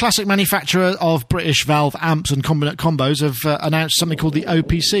Orange, classic manufacturer of British valve amps and combos, have announced something called the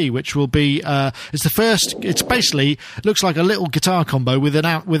OPC, which will be... it's the first... It's basically... looks like a little guitar combo with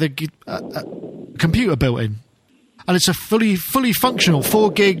a computer built in. And it's a fully functional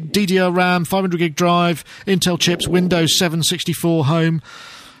 4 gig DDR RAM, 500 gig drive, Intel chips, Windows 7 64 home.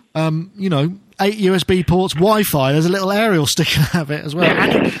 8 USB ports, Wi-Fi. There's a little aerial sticking out of it as well,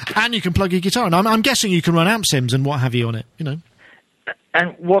 and you can plug your guitar in. I'm guessing you can run amp sims and what have you on it.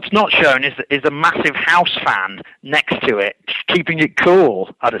 And what's not shown is a massive house fan next to it, keeping it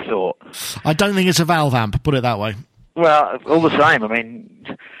cool. I'd have thought. I don't think it's a valve amp. Put it that way. Well, all the same. I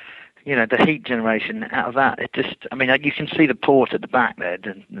mean, the heat generation out of that. You can see the port at the back there.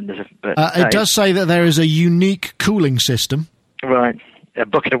 It does say that there is a unique cooling system. Right, a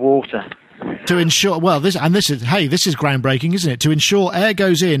bucket of water. To ensure, this is groundbreaking, isn't it? To ensure air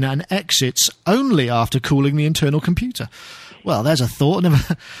goes in and exits only after cooling the internal computer. Well, there's a thought.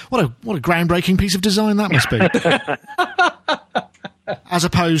 What a groundbreaking piece of design that must be. As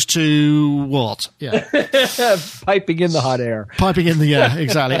opposed to what? Yeah, piping in the hot air. Piping in the air,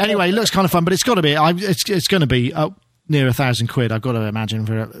 exactly. Anyway, it looks kind of fun, but it's got to be. It's going to be near £1,000. I've got to imagine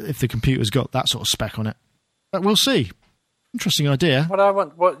if the computer's got that sort of spec on it. But we'll see. Interesting idea.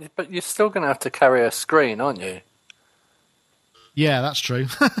 But you're still going to have to carry a screen, aren't you? Yeah, that's true.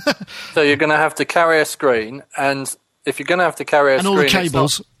 So you're going to have to carry a screen, and if you're going to have to carry a screen... And all the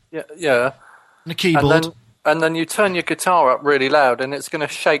cables. Yeah. And a keyboard. And then you turn your guitar up really loud, and it's going to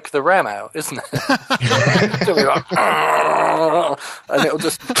shake the RAM out, isn't it? It'll be like... and it'll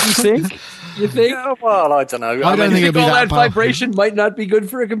just... You think? Yeah, well, I don't know. I don't think it'll be all that vibration might not be good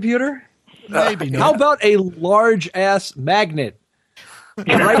for a computer? Maybe not. How about a large-ass magnet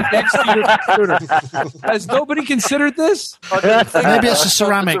right next to your computer? Has nobody considered this? Maybe it's a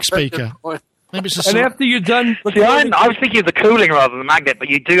ceramic speaker. Maybe it's And after you're done... I was thinking of the cooling rather than the magnet, but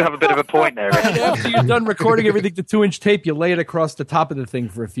you do have a bit of a point there. And after you're done recording everything to 2-inch tape, you lay it across the top of the thing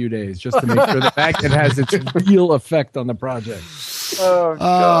for a few days just to make sure the magnet has its real effect on the project.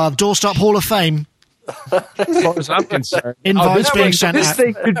 Doorstop Hall of Fame. As far as I'm concerned. Invites being sent This out.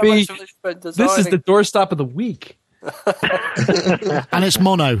 thing could be... This is the doorstop of the week. And it's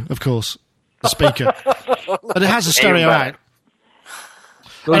mono, of course, the speaker. But it has a stereo out.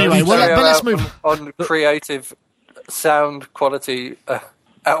 Anyway, let's move on creative sound quality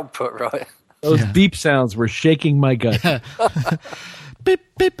output, right? Those beep sounds were shaking my gut. Beep,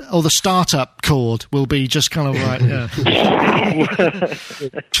 beep. Or the startup chord will be just kind of like,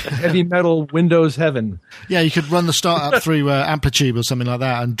 Heavy metal Windows heaven. Yeah, you could run the startup through Amplitude or something like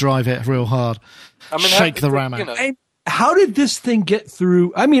that and drive it real hard. Shake the RAM out. How did this thing get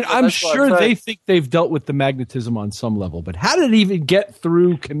through? I mean, I'm sure they think they've dealt with the magnetism on some level, but how did it even get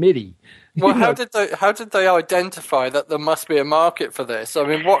through committee? Well, how did they identify that there must be a market for this? I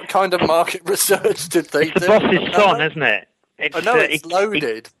mean, what kind of market research did they do? It's the boss's son, isn't it? I know it's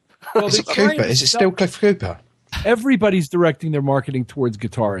loaded. Is it Cooper? Is it still Cliff Cooper? Everybody's directing their marketing towards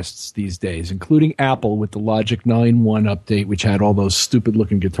guitarists these days, including Apple with the Logic 9.1 update, which had all those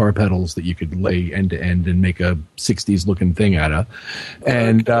stupid-looking guitar pedals that you could lay end-to-end and make a 60s-looking thing out of.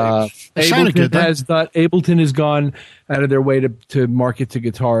 And Ableton has gone out of their way to market to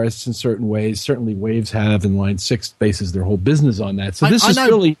guitarists in certain ways. Certainly Waves have, and Line 6 bases their whole business on that. So this is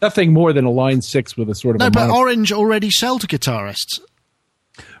really nothing more than a Line 6 with a sort of... No, but Orange already sell to guitarists.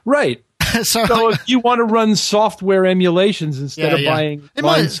 Right. So if you want to run software emulations instead of buying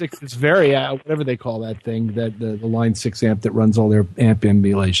Line 6's Varia, whatever they call that thing, that the Line 6 amp that runs all their amp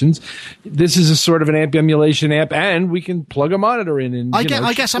emulations, this is a sort of an amp emulation amp, and we can plug a monitor in. And I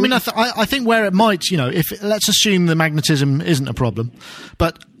guess. I mean, I think where it might, if let's assume the magnetism isn't a problem,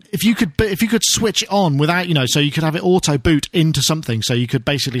 but if you could switch it on without, so you could have it auto boot into something, so you could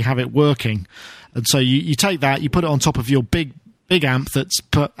basically have it working, and so you take that, you put it on top of your big amp that's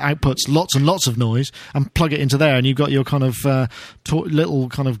outputs lots and lots of noise and plug it into there, and you've got your kind of little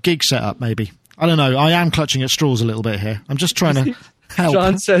kind of gig setup. Maybe, I don't know. I am clutching at straws a little bit here. I'm just trying to help.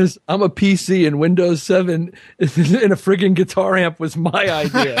 John says, I'm a PC and Windows 7 in a friggin' guitar amp was my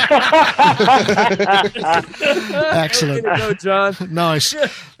idea. Excellent. Way to go, John. Nice.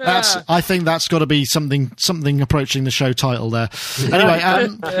 I think that's got to be something approaching the show title there. Anyway,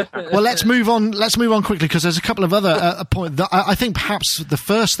 well, let's move on quickly, because there's a couple of other points. I think perhaps the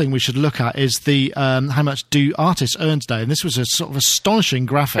first thing we should look at is the how much do artists earn today, and this was a sort of astonishing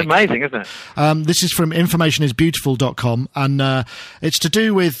graphic. Amazing, isn't it? This is from informationisbeautiful.com, and it's to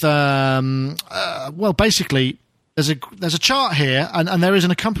do with basically there's a chart here, and there is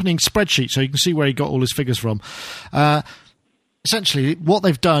an accompanying spreadsheet, so you can see where he got all his figures from. essentially, what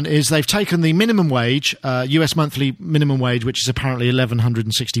they've done is they've taken the minimum wage, US monthly minimum wage, which is apparently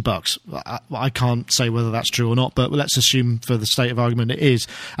 $1,160. I can't say whether that's true or not, but let's assume for the sake of argument it is.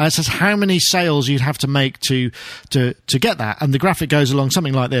 And it says how many sales you'd have to make to get that. And the graphic goes along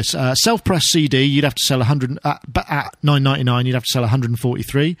something like this. Self-pressed CD, you'd have to sell 100, but at $9.99, you'd have to sell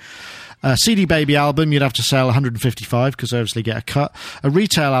 143. CD Baby album, you'd have to sell 155 because they obviously get a cut. A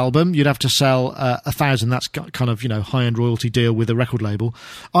retail album, you'd have to sell 1,000. That's kind of, high-end royalty deal with a record label.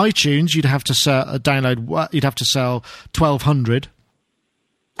 iTunes, you'd have to you'd have to sell 1,200.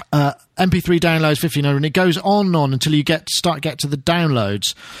 MP3 downloads 1,500, and it goes on and on until you get to the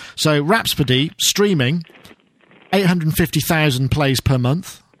downloads. So Rhapsody streaming 850,000 plays per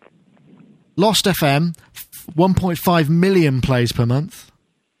month. Lost FM 1.5 million plays per month.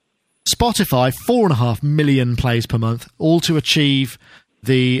 Spotify, 4.5 million plays per month, all to achieve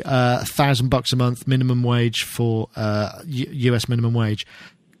the $1,000 a month minimum wage for US minimum wage.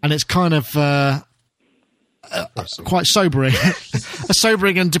 And it's kind of quite sobering, a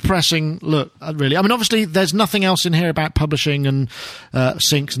sobering and depressing look, really. I mean, obviously, there's nothing else in here about publishing and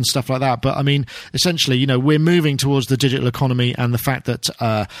syncs and stuff like that. But I mean, essentially, we're moving towards the digital economy and the fact that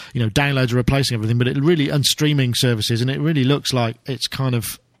downloads are replacing everything. But it really, and streaming services, and it really looks like it's kind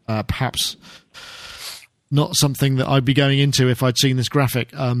of perhaps not something that I'd be going into if I'd seen this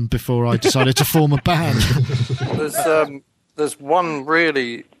graphic before I decided to form a band. There's one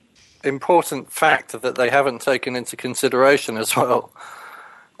really important factor that they haven't taken into consideration as well,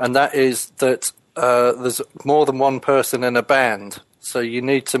 and that is that there's more than one person in a band, so you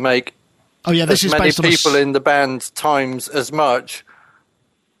need to make this is many based on people in the band times as much.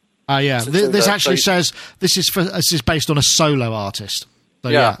 This actually says this is based on a solo artist. So,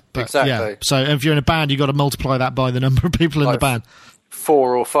 exactly. Yeah. So if you're in a band, you've got to multiply that by the number of people in the band.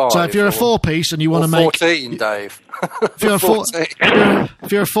 4 or 5. So if you're a 4-piece and you want to make 14, Dave. If you're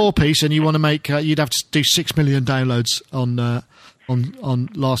a 4-piece and you want to make, you'd have to do 6 million downloads on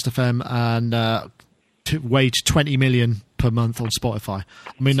Last FM and wage 20 million per month on Spotify.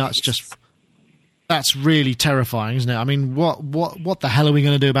 I mean, that's really terrifying, isn't it? I mean, what the hell are we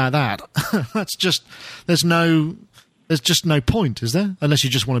going to do about that? That's just there's just no point, is there? Unless you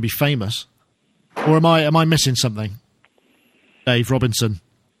just want to be famous. Or am I missing something? Dave Robinson,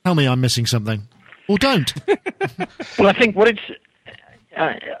 tell me I'm missing something. Or don't. Well, I think what it's...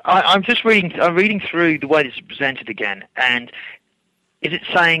 I'm just reading through the way it's presented again, and is it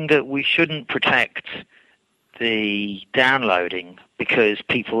saying that we shouldn't protect the downloading because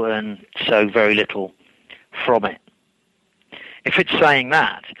people earn so very little from it? If it's saying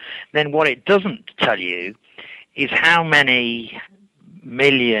that, then what it doesn't tell you is how many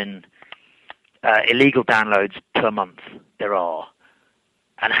million illegal downloads per month there are,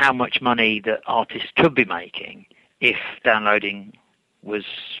 and how much money that artists could be making if downloading was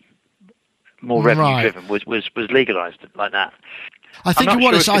more revenue driven, was legalized like that. I think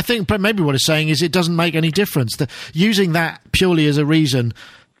maybe what it's saying is it doesn't make any difference. Using that purely as a reason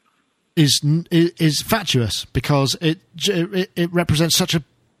is fatuous because it represents such a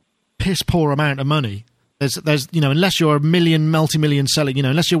piss poor amount of money. There's unless you're a multi-million selling,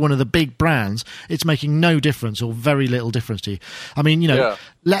 unless you're one of the big brands, it's making no difference or very little difference to you. I mean,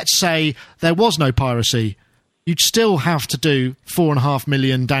 let's say there was no piracy, you'd still have to do 4.5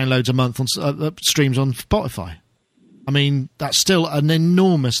 million downloads a month on streams on Spotify. I mean, that's still an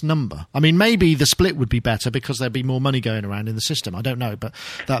enormous number. I mean, maybe the split would be better because there'd be more money going around in the system. I don't know, but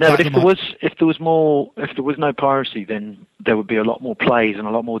if there was no piracy, then there would be a lot more plays and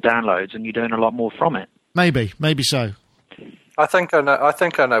a lot more downloads, and you'd earn a lot more from it. Maybe so. I think I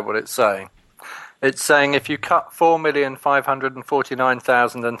know what it's saying. It's saying if you cut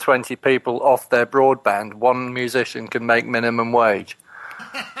 4,549,020 people off their broadband, one musician can make minimum wage.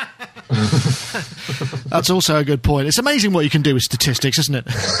 That's also a good point. It's amazing what you can do with statistics, isn't it?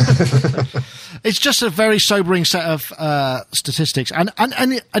 It's just a very sobering set of statistics, and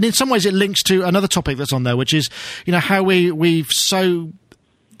in some ways it links to another topic that's on there, which is how we've so.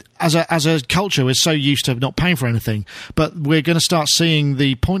 As a culture, we're so used to not paying for anything, but we're going to start seeing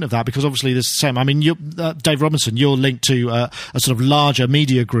the point of that because obviously there's the same. I mean, Dave Robinson, you're linked to a sort of larger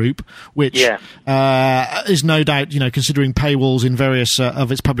media group, which is no doubt, considering paywalls in various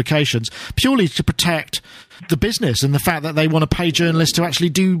of its publications, purely to protect the business and the fact that they want to pay journalists to actually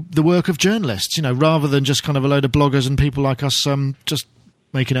do the work of journalists, rather than just kind of a load of bloggers and people like us just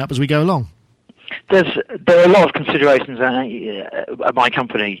making it up as we go along. There are a lot of considerations at my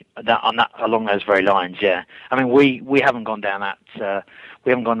company along those very lines. Yeah, I mean we haven't gone down that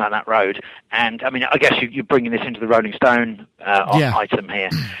road, and I mean I guess you're bringing this into the Rolling Stone item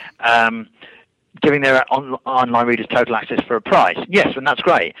here. giving their online readers total access for a price. Yes, and that's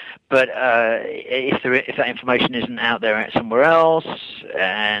great. But if that information isn't out there somewhere else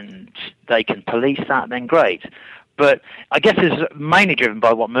and they can police that, then great. But I guess it's mainly driven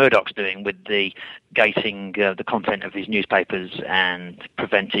by what Murdoch's doing with the gating the content of his newspapers and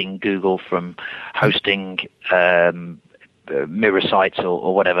preventing Google from hosting mirror sites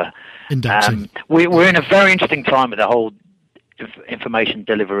or whatever. Indexing. We're in a very interesting time with the whole information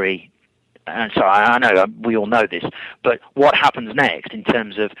delivery. And so I know we all know this, but what happens next in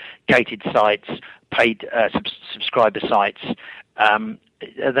terms of gated sites, paid subscriber sites?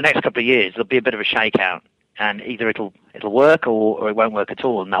 The next couple of years, there'll be a bit of a shakeout. And either it'll work or it won't work at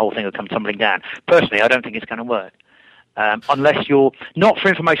all, and the whole thing will come tumbling down. Personally, I don't think it's going to work unless you're not for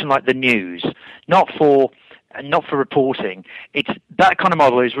information like the news, not for reporting. It's that kind of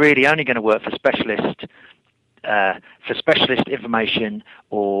model is really only going to work for specialist information,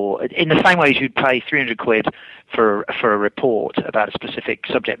 or in the same way as you'd pay £300 for a report about a specific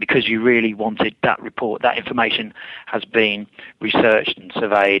subject because you really wanted that report. That information has been researched and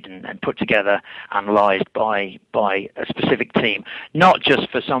surveyed and put together, analysed by a specific team, not just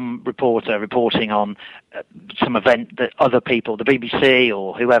for some reporter reporting on some event that other people, the BBC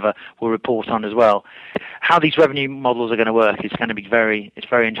or whoever, will report on as well. How these revenue models are going to work is going to be very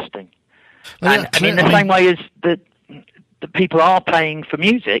interesting. Well, and in the same way as the people are paying for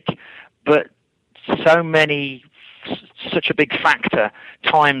music, but such a big factor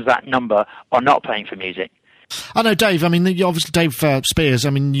times that number are not paying for music. I know, Dave. I mean, obviously, Dave Spears.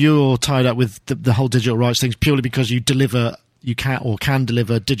 I mean, you're tied up with the whole digital rights things purely because you can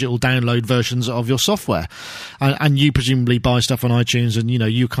deliver digital download versions of your software, and you presumably buy stuff on iTunes, and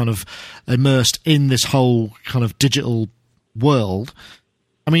you kind of immersed in this whole kind of digital world.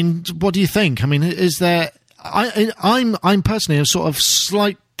 I mean, what do you think? I mean, is there? I'm personally sort of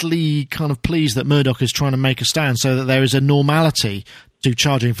slightly kind of pleased that Murdoch is trying to make a stand so that there is a normality to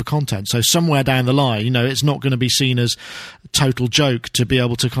charging for content. So somewhere down the line, it's not going to be seen as a total joke to be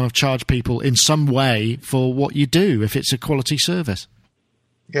able to kind of charge people in some way for what you do if it's a quality service.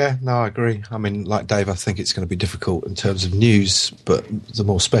 Yeah, no, I agree. I mean, like Dave, I think it's going to be difficult in terms of news, but the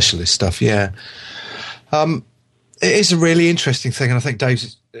more specialist stuff, yeah. It is a really interesting thing, and I think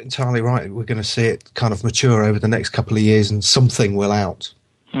Dave's entirely right. We're going to see it kind of mature over the next couple of years, and something will out.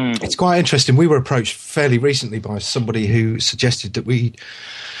 It's quite interesting. We were approached fairly recently by somebody who suggested that we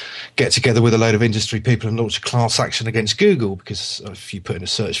get together with a load of industry people and launch a class action against Google, because if you put in a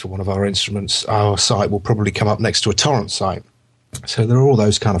search for one of our instruments, our site will probably come up next to a torrent site. So there are all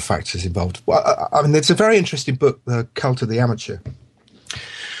those kind of factors involved. Well, I mean, there's a very interesting book, The Cult of the Amateur,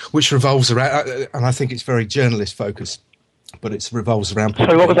 which revolves around, and I think it's very journalist-focused, but it revolves around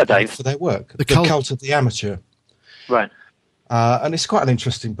people. So what was that, Dave? For their work. The Cult of the Amateur. Right. And it's quite an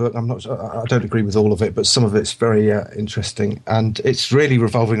interesting book. I don't agree with all of it, but some of it's very interesting. And it's really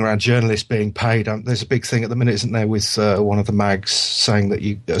revolving around journalists being paid. There's a big thing at the minute, isn't there, with one of the mags saying that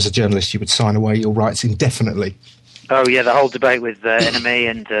you, as a journalist, you would sign away your rights indefinitely. Oh, yeah, the whole debate with NME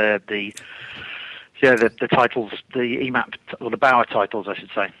and the titles, the EMAP, or the Bauer titles, I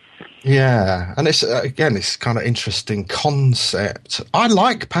should say. Yeah, and it's kind of interesting concept. I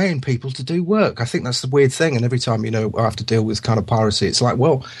like paying people to do work. I think that's the weird thing. And every time, I have to deal with kind of piracy, it's like,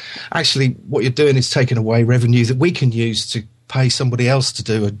 well, actually what you're doing is taking away revenue that we can use to pay somebody else to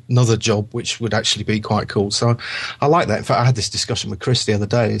do another job, which would actually be quite cool. So I like that. In fact, I had this discussion with Chris the other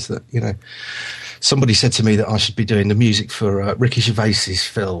day, is that, somebody said to me that I should be doing the music for Ricky Gervais's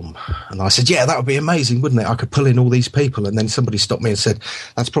film. And I said, yeah, that would be amazing, wouldn't it? I could pull in all these people. And then somebody stopped me and said,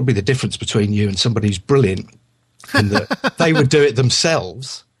 that's probably the difference between you and somebody who's brilliant, in that they would do it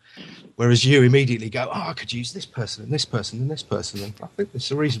themselves, whereas you immediately go, I could use this person and this person and this person. And I think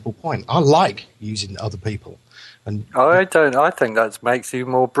it's a reasonable point. I like using other people. And I think that makes you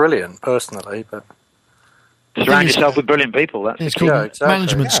more brilliant, personally. But surround yourself with brilliant people. It's called exactly.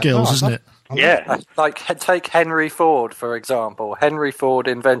 Management skills, isn't it? Yeah. Like, take Henry Ford, for example. Henry Ford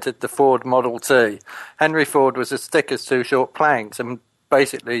invented the Ford Model T. Henry Ford was as thick as two short planks, and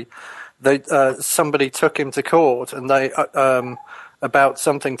basically somebody took him to court, and they about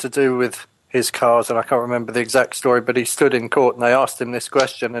something to do with his cars, and I can't remember the exact story, but he stood in court and they asked him this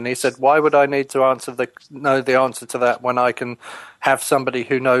question, and he said, why would I need to know the answer to that when I can have somebody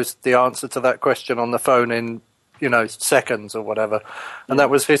who knows the answer to that question on the phone in seconds or whatever. And that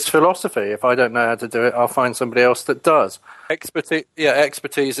was his philosophy. If I don't know how to do it, I'll find somebody else that does.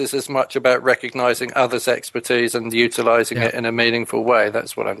 Expertise is as much about recognizing others' expertise and utilizing it in a meaningful way.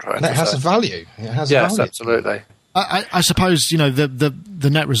 That's what I'm trying to say. And it has a value. Yes, absolutely. I suppose, the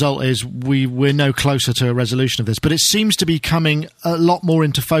net result is we're no closer to a resolution of this, but it seems to be coming a lot more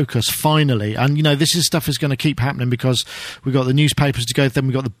into focus finally. And, this stuff is going to keep happening because we've got the newspapers to go, then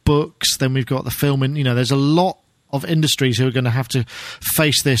we've got the books, then we've got the film, and, there's a lot of industries who are going to have to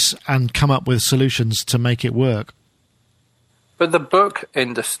face this and come up with solutions to make it work. But the book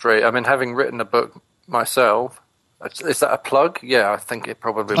industry, having written a book myself, is that a plug? Yeah, I think it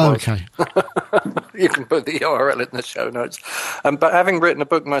probably was. Okay. You can put the URL in the show notes. But having written a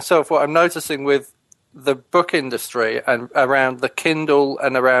book myself, what I'm noticing with the book industry and around the Kindle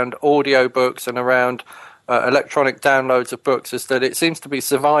and around audiobooks and around electronic downloads of books is that it seems to be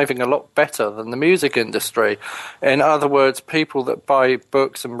surviving a lot better than the music industry. In other words, people that buy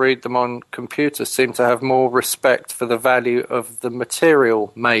books and read them on computers seem to have more respect for the value of the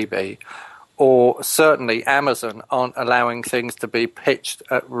material, maybe. Or certainly Amazon aren't allowing things to be pitched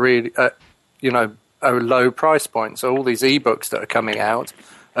at a low price point. So all these ebooks that are coming out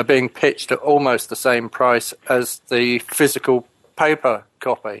are being pitched at almost the same price as the physical paper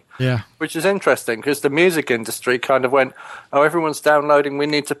copy. Yeah. Which is interesting because the music industry kind of went, oh, everyone's downloading, we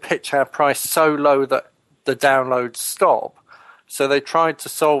need to pitch our price so low that the downloads stop. So they tried to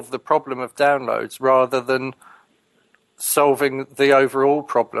solve the problem of downloads rather than solving the overall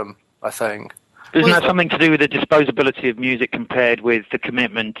problem, I think. Isn't that something to do with the disposability of music compared with the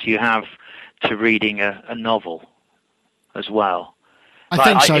commitment you have to reading a novel as well? I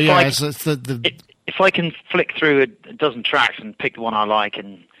think so, yeah. If I can flick through a dozen tracks and pick the one I like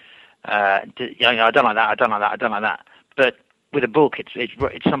and I don't like that. But with a book,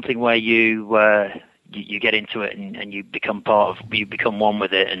 it's something where you get into it and you become you become one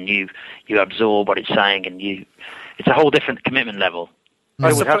with it and you absorb what it's saying and it's a whole different commitment level.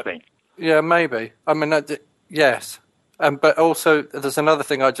 It would have been. Yeah, maybe. Yes. But also, there's another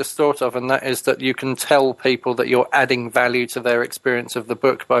thing I just thought of, and that is that you can tell people that you're adding value to their experience of the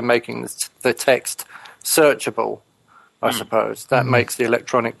book by making the text searchable, I suppose. That makes the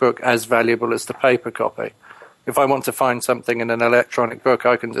electronic book as valuable as the paper copy. If I want to find something in an electronic book,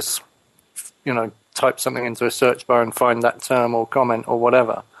 I can just, type something into a search bar and find that term or comment or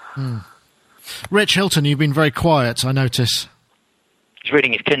whatever. Rich Hilton, you've been very quiet, I notice. He's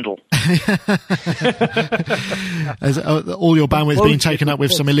reading his Kindle. All your bandwidth being taken up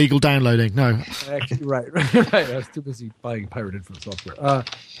with some illegal downloading. No. Actually, right. I was too busy buying pirated from software.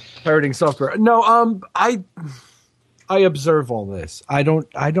 Pirating software. No, I observe all this. I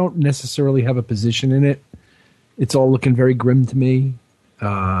don't necessarily have a position in it. It's all looking very grim to me.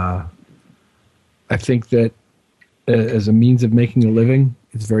 I think that as a means of making a living,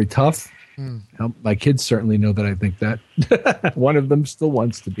 it's very tough. My kids certainly know that I think that. One of them still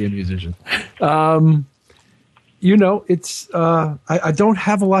wants to be a musician. It's I don't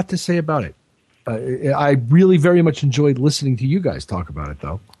have a lot to say about it. I really very much enjoyed listening to you guys talk about it,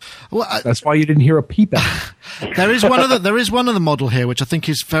 though. Well, that's why you didn't hear a peep out. There is one other model here which I think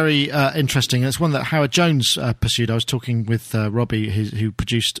is very interesting. It's one that Howard Jones pursued. I was talking with Robbie, who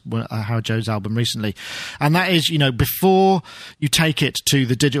produced Howard Jones' album recently, and that is, before you take it to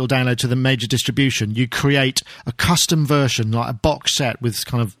the digital download to the major distribution, you create a custom version, like a box set with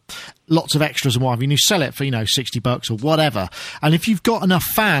kind of lots of extras and what have you, and you sell it for $60 or whatever. And if you've got enough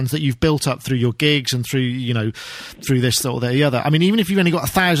fans that you've built up through your gigs and through through this or the other, even if you've only got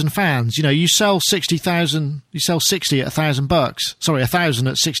 1,000 fans, you sell 60,000, you sell 60 at $1,000. Sorry, 1,000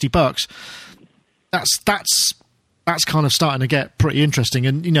 at $60. That's kind of starting to get pretty interesting.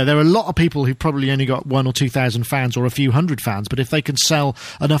 And, there are a lot of people who probably only got 1,000 or 2,000 fans or a few hundred fans, but if they can sell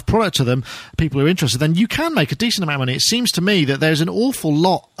enough product to them, people who are interested, then you can make a decent amount of money. It seems to me that there's an awful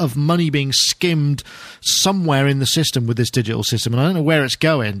lot of money being skimmed somewhere in the system with this digital system, and I don't know where it's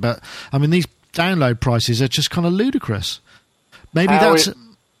going, but, these download prices are just kind of ludicrous. Maybe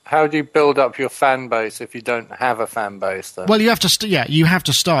How do you build up your fan base if you don't have a fan base, though? Well, you have to you have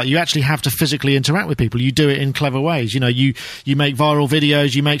to start. You actually have to physically interact with people. You do it in clever ways. You make viral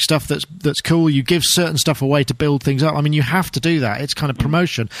videos, you make stuff that's cool, you give certain stuff away to build things up. You have to do that. It's kind of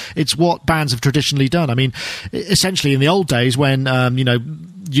promotion. It's what bands have traditionally done. Essentially in the old days when,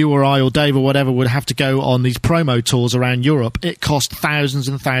 you or I or Dave or whatever would have to go on these promo tours around Europe, it cost thousands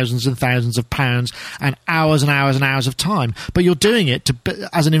and thousands and thousands of pounds and hours and hours and hours of time. But you're doing it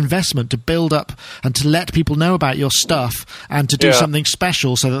as an investment to build up and to let people know about your stuff and to do something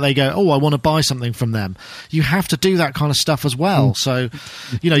special so that they go, oh, I want to buy something from them. You have to do that kind of stuff as well. So,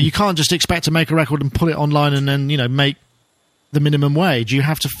 you can't just expect to make a record and put it online and then, make the minimum wage. You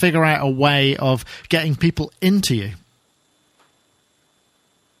have to figure out a way of getting people into you.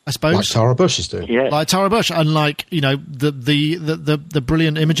 suppose. Like Tara Bush is doing. Yeah. Like Tara Bush, and like, you know, the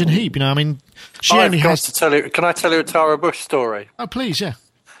brilliant Imogen Heap. You know, I mean, she I've only got has. to tell you. Can I tell you a Tara Bush story? Oh, please, yeah.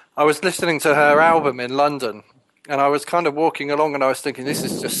 I was listening to her album in London, and I was kind of walking along, and I was thinking, this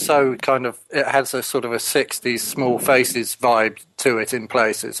is just so kind of, it has a sort of a 60s Small Faces vibe to it in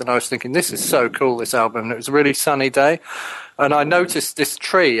places. And I was thinking, this is so cool, this album. And it was a really sunny day. And I noticed this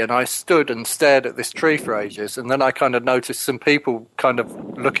tree, and I stood and stared at this tree for ages. And then I kind of noticed some people kind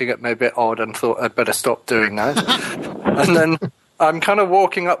of looking at me a bit odd and thought I'd better stop doing that. And then I'm kind of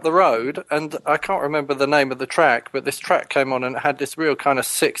walking up the road, and I can't remember the name of the track, but this track came on and it had this real kind of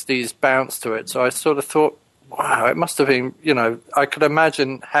 60s bounce to it. So I sort of thought, wow, it must have been, you know, I could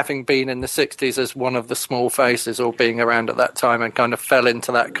imagine having been in the 60s as one of the Small Faces or being around at that time, and kind of fell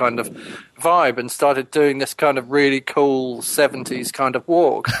into that kind of vibe and started doing this kind of really cool 70s kind of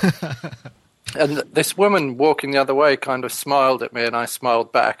walk. And this woman walking the other way kind of smiled at me, and I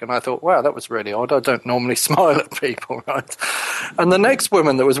smiled back, and I thought, wow, that was really odd. I don't normally smile at people, right? And the next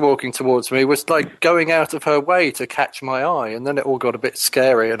woman that was walking towards me was like going out of her way to catch my eye, and then it all got a bit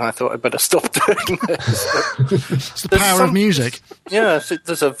scary, and I thought I'd better stop doing this. It's the power of music. Yeah,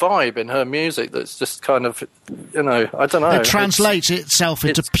 there's a vibe in her music that's just kind of, you know, I don't know. It translates itself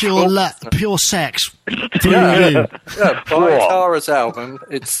into it's pure cool. pure sex through Yeah, you. yeah, buy Tara's album.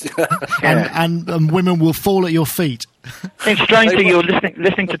 It's And women will fall at your feet. It's strange that you're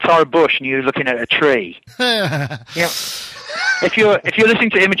listening to Tara Bush and you're looking at a tree. Yeah. If you're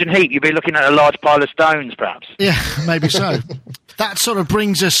listening to Imogen Heap, you'd be looking at a large pile of stones, perhaps. Yeah, maybe so. That sort of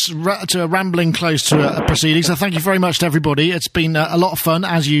brings us to a rambling close to a proceeding. So thank you very much to everybody. It's been a lot of fun,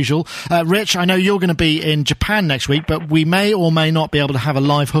 as usual. Rich, I know you're going to be in Japan next week, but we may or may not be able to have a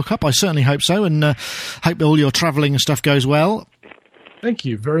live hookup. I certainly hope so, and hope all your travelling and stuff goes well. Thank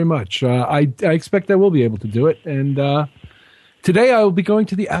you very much. I expect I will be able to do it. And today I will be going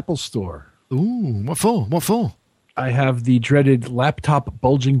to the Apple Store. Ooh, what for? What for? I have the dreaded laptop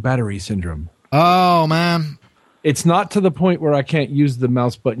bulging battery syndrome. Oh, man. It's not to the point where I can't use the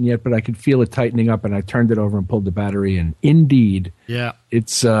mouse button yet, but I could feel it tightening up, and I turned it over and pulled the battery, and indeed, yeah,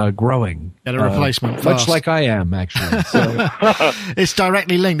 it's growing. Get a replacement much like I am, actually. So. It's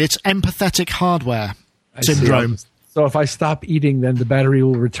directly linked. It's empathetic hardware syndrome. So if I stop eating, then the battery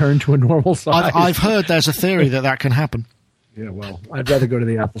will return to a normal size. I've heard there's a theory that can happen. Yeah, well, I'd rather go to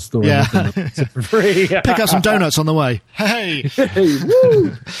the Apple Store yeah. and for free. Pick up some donuts on the way. Hey!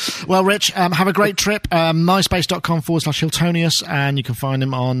 Woo! Well, Rich, have a great trip. myspace.com/Hiltonius, and you can find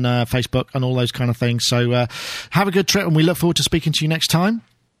him on Facebook and all those kind of things. So have a good trip, and we look forward to speaking to you next time.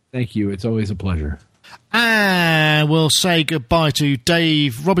 Thank you. It's always a pleasure. And we'll say goodbye to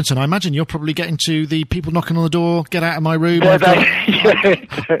Dave Robinson. I imagine you're probably getting to the people knocking on the door, get out of my room. I've seen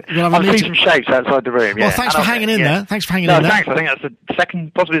some shapes outside the room. Yeah. Well, thanks for hanging in there. Thanks for hanging in there. Thanks. I think that's the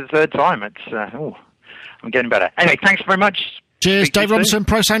second, possibly the third time. It's I'm getting better. Anyway, thanks very much. Cheers, Dave Robinson,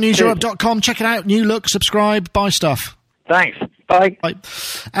 ProSoundNewsEurope.com. Check it out. New look, subscribe, buy stuff. Thanks. Bye. Bye.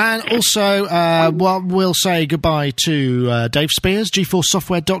 And also, we'll say goodbye to Dave Spears,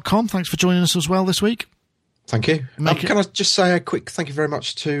 GeForceSoftware.com. Thanks for joining us as well this week. Thank you. Can I just say a quick thank you very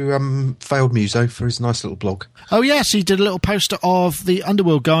much to Failed Muso for his nice little blog. Oh, yes, he did a little poster of the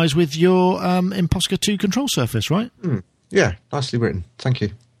Underworld guys with your Imposca 2 control surface, right? Yeah, nicely written. Thank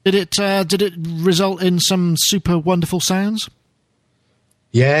you. Did it result in some super wonderful sounds?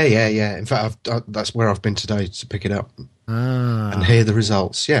 Yeah. In fact, that's where I've been today to pick it up and hear the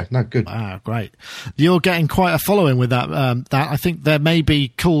results. Yeah, no, good. Wow, great. You're getting quite a following with that. I think there may be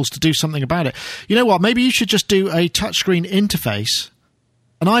calls to do something about it. You know what? Maybe you should just do a touchscreen interface,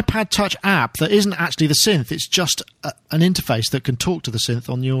 an iPad Touch app that isn't actually the synth. It's just an interface that can talk to the synth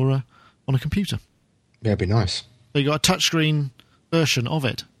on your on a computer. Yeah, it'd be nice. So you got a touchscreen version of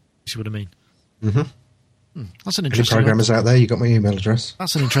it. You see what I mean? Mm-hmm. That's an Any interesting programmers out there, you got my email address.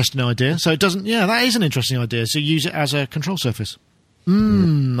 That's an interesting idea. So it doesn't. Yeah, that is an interesting idea. So use it as a control surface. I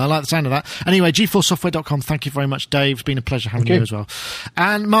like the sound of that. Anyway, GeForceSoftware.com. Thank you very much, Dave. It's been a pleasure having you as well.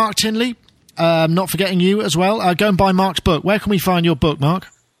 And Mark Tinley, not forgetting you as well. Go and buy Mark's book. Where can we find your book, Mark?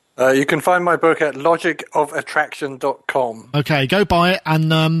 You can find my book at logicofattraction.com. Okay, go buy it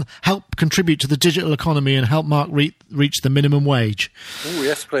and help contribute to the digital economy and help Mark reach the minimum wage. Oh,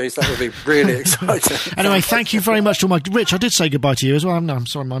 yes, please. That would be really exciting. Anyway, thank you very much to my... Rich, I did say goodbye to you as well. I'm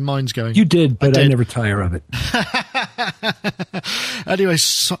sorry, my mind's going. You did, but I never tire of it. Anyway,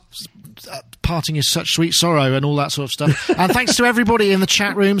 parting is such sweet sorrow and all that sort of stuff. And thanks to everybody in the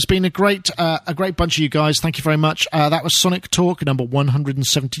chat room. It's been a great bunch of you guys. Thank you very much. That was Sonic Talk number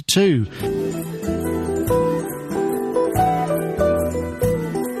 172.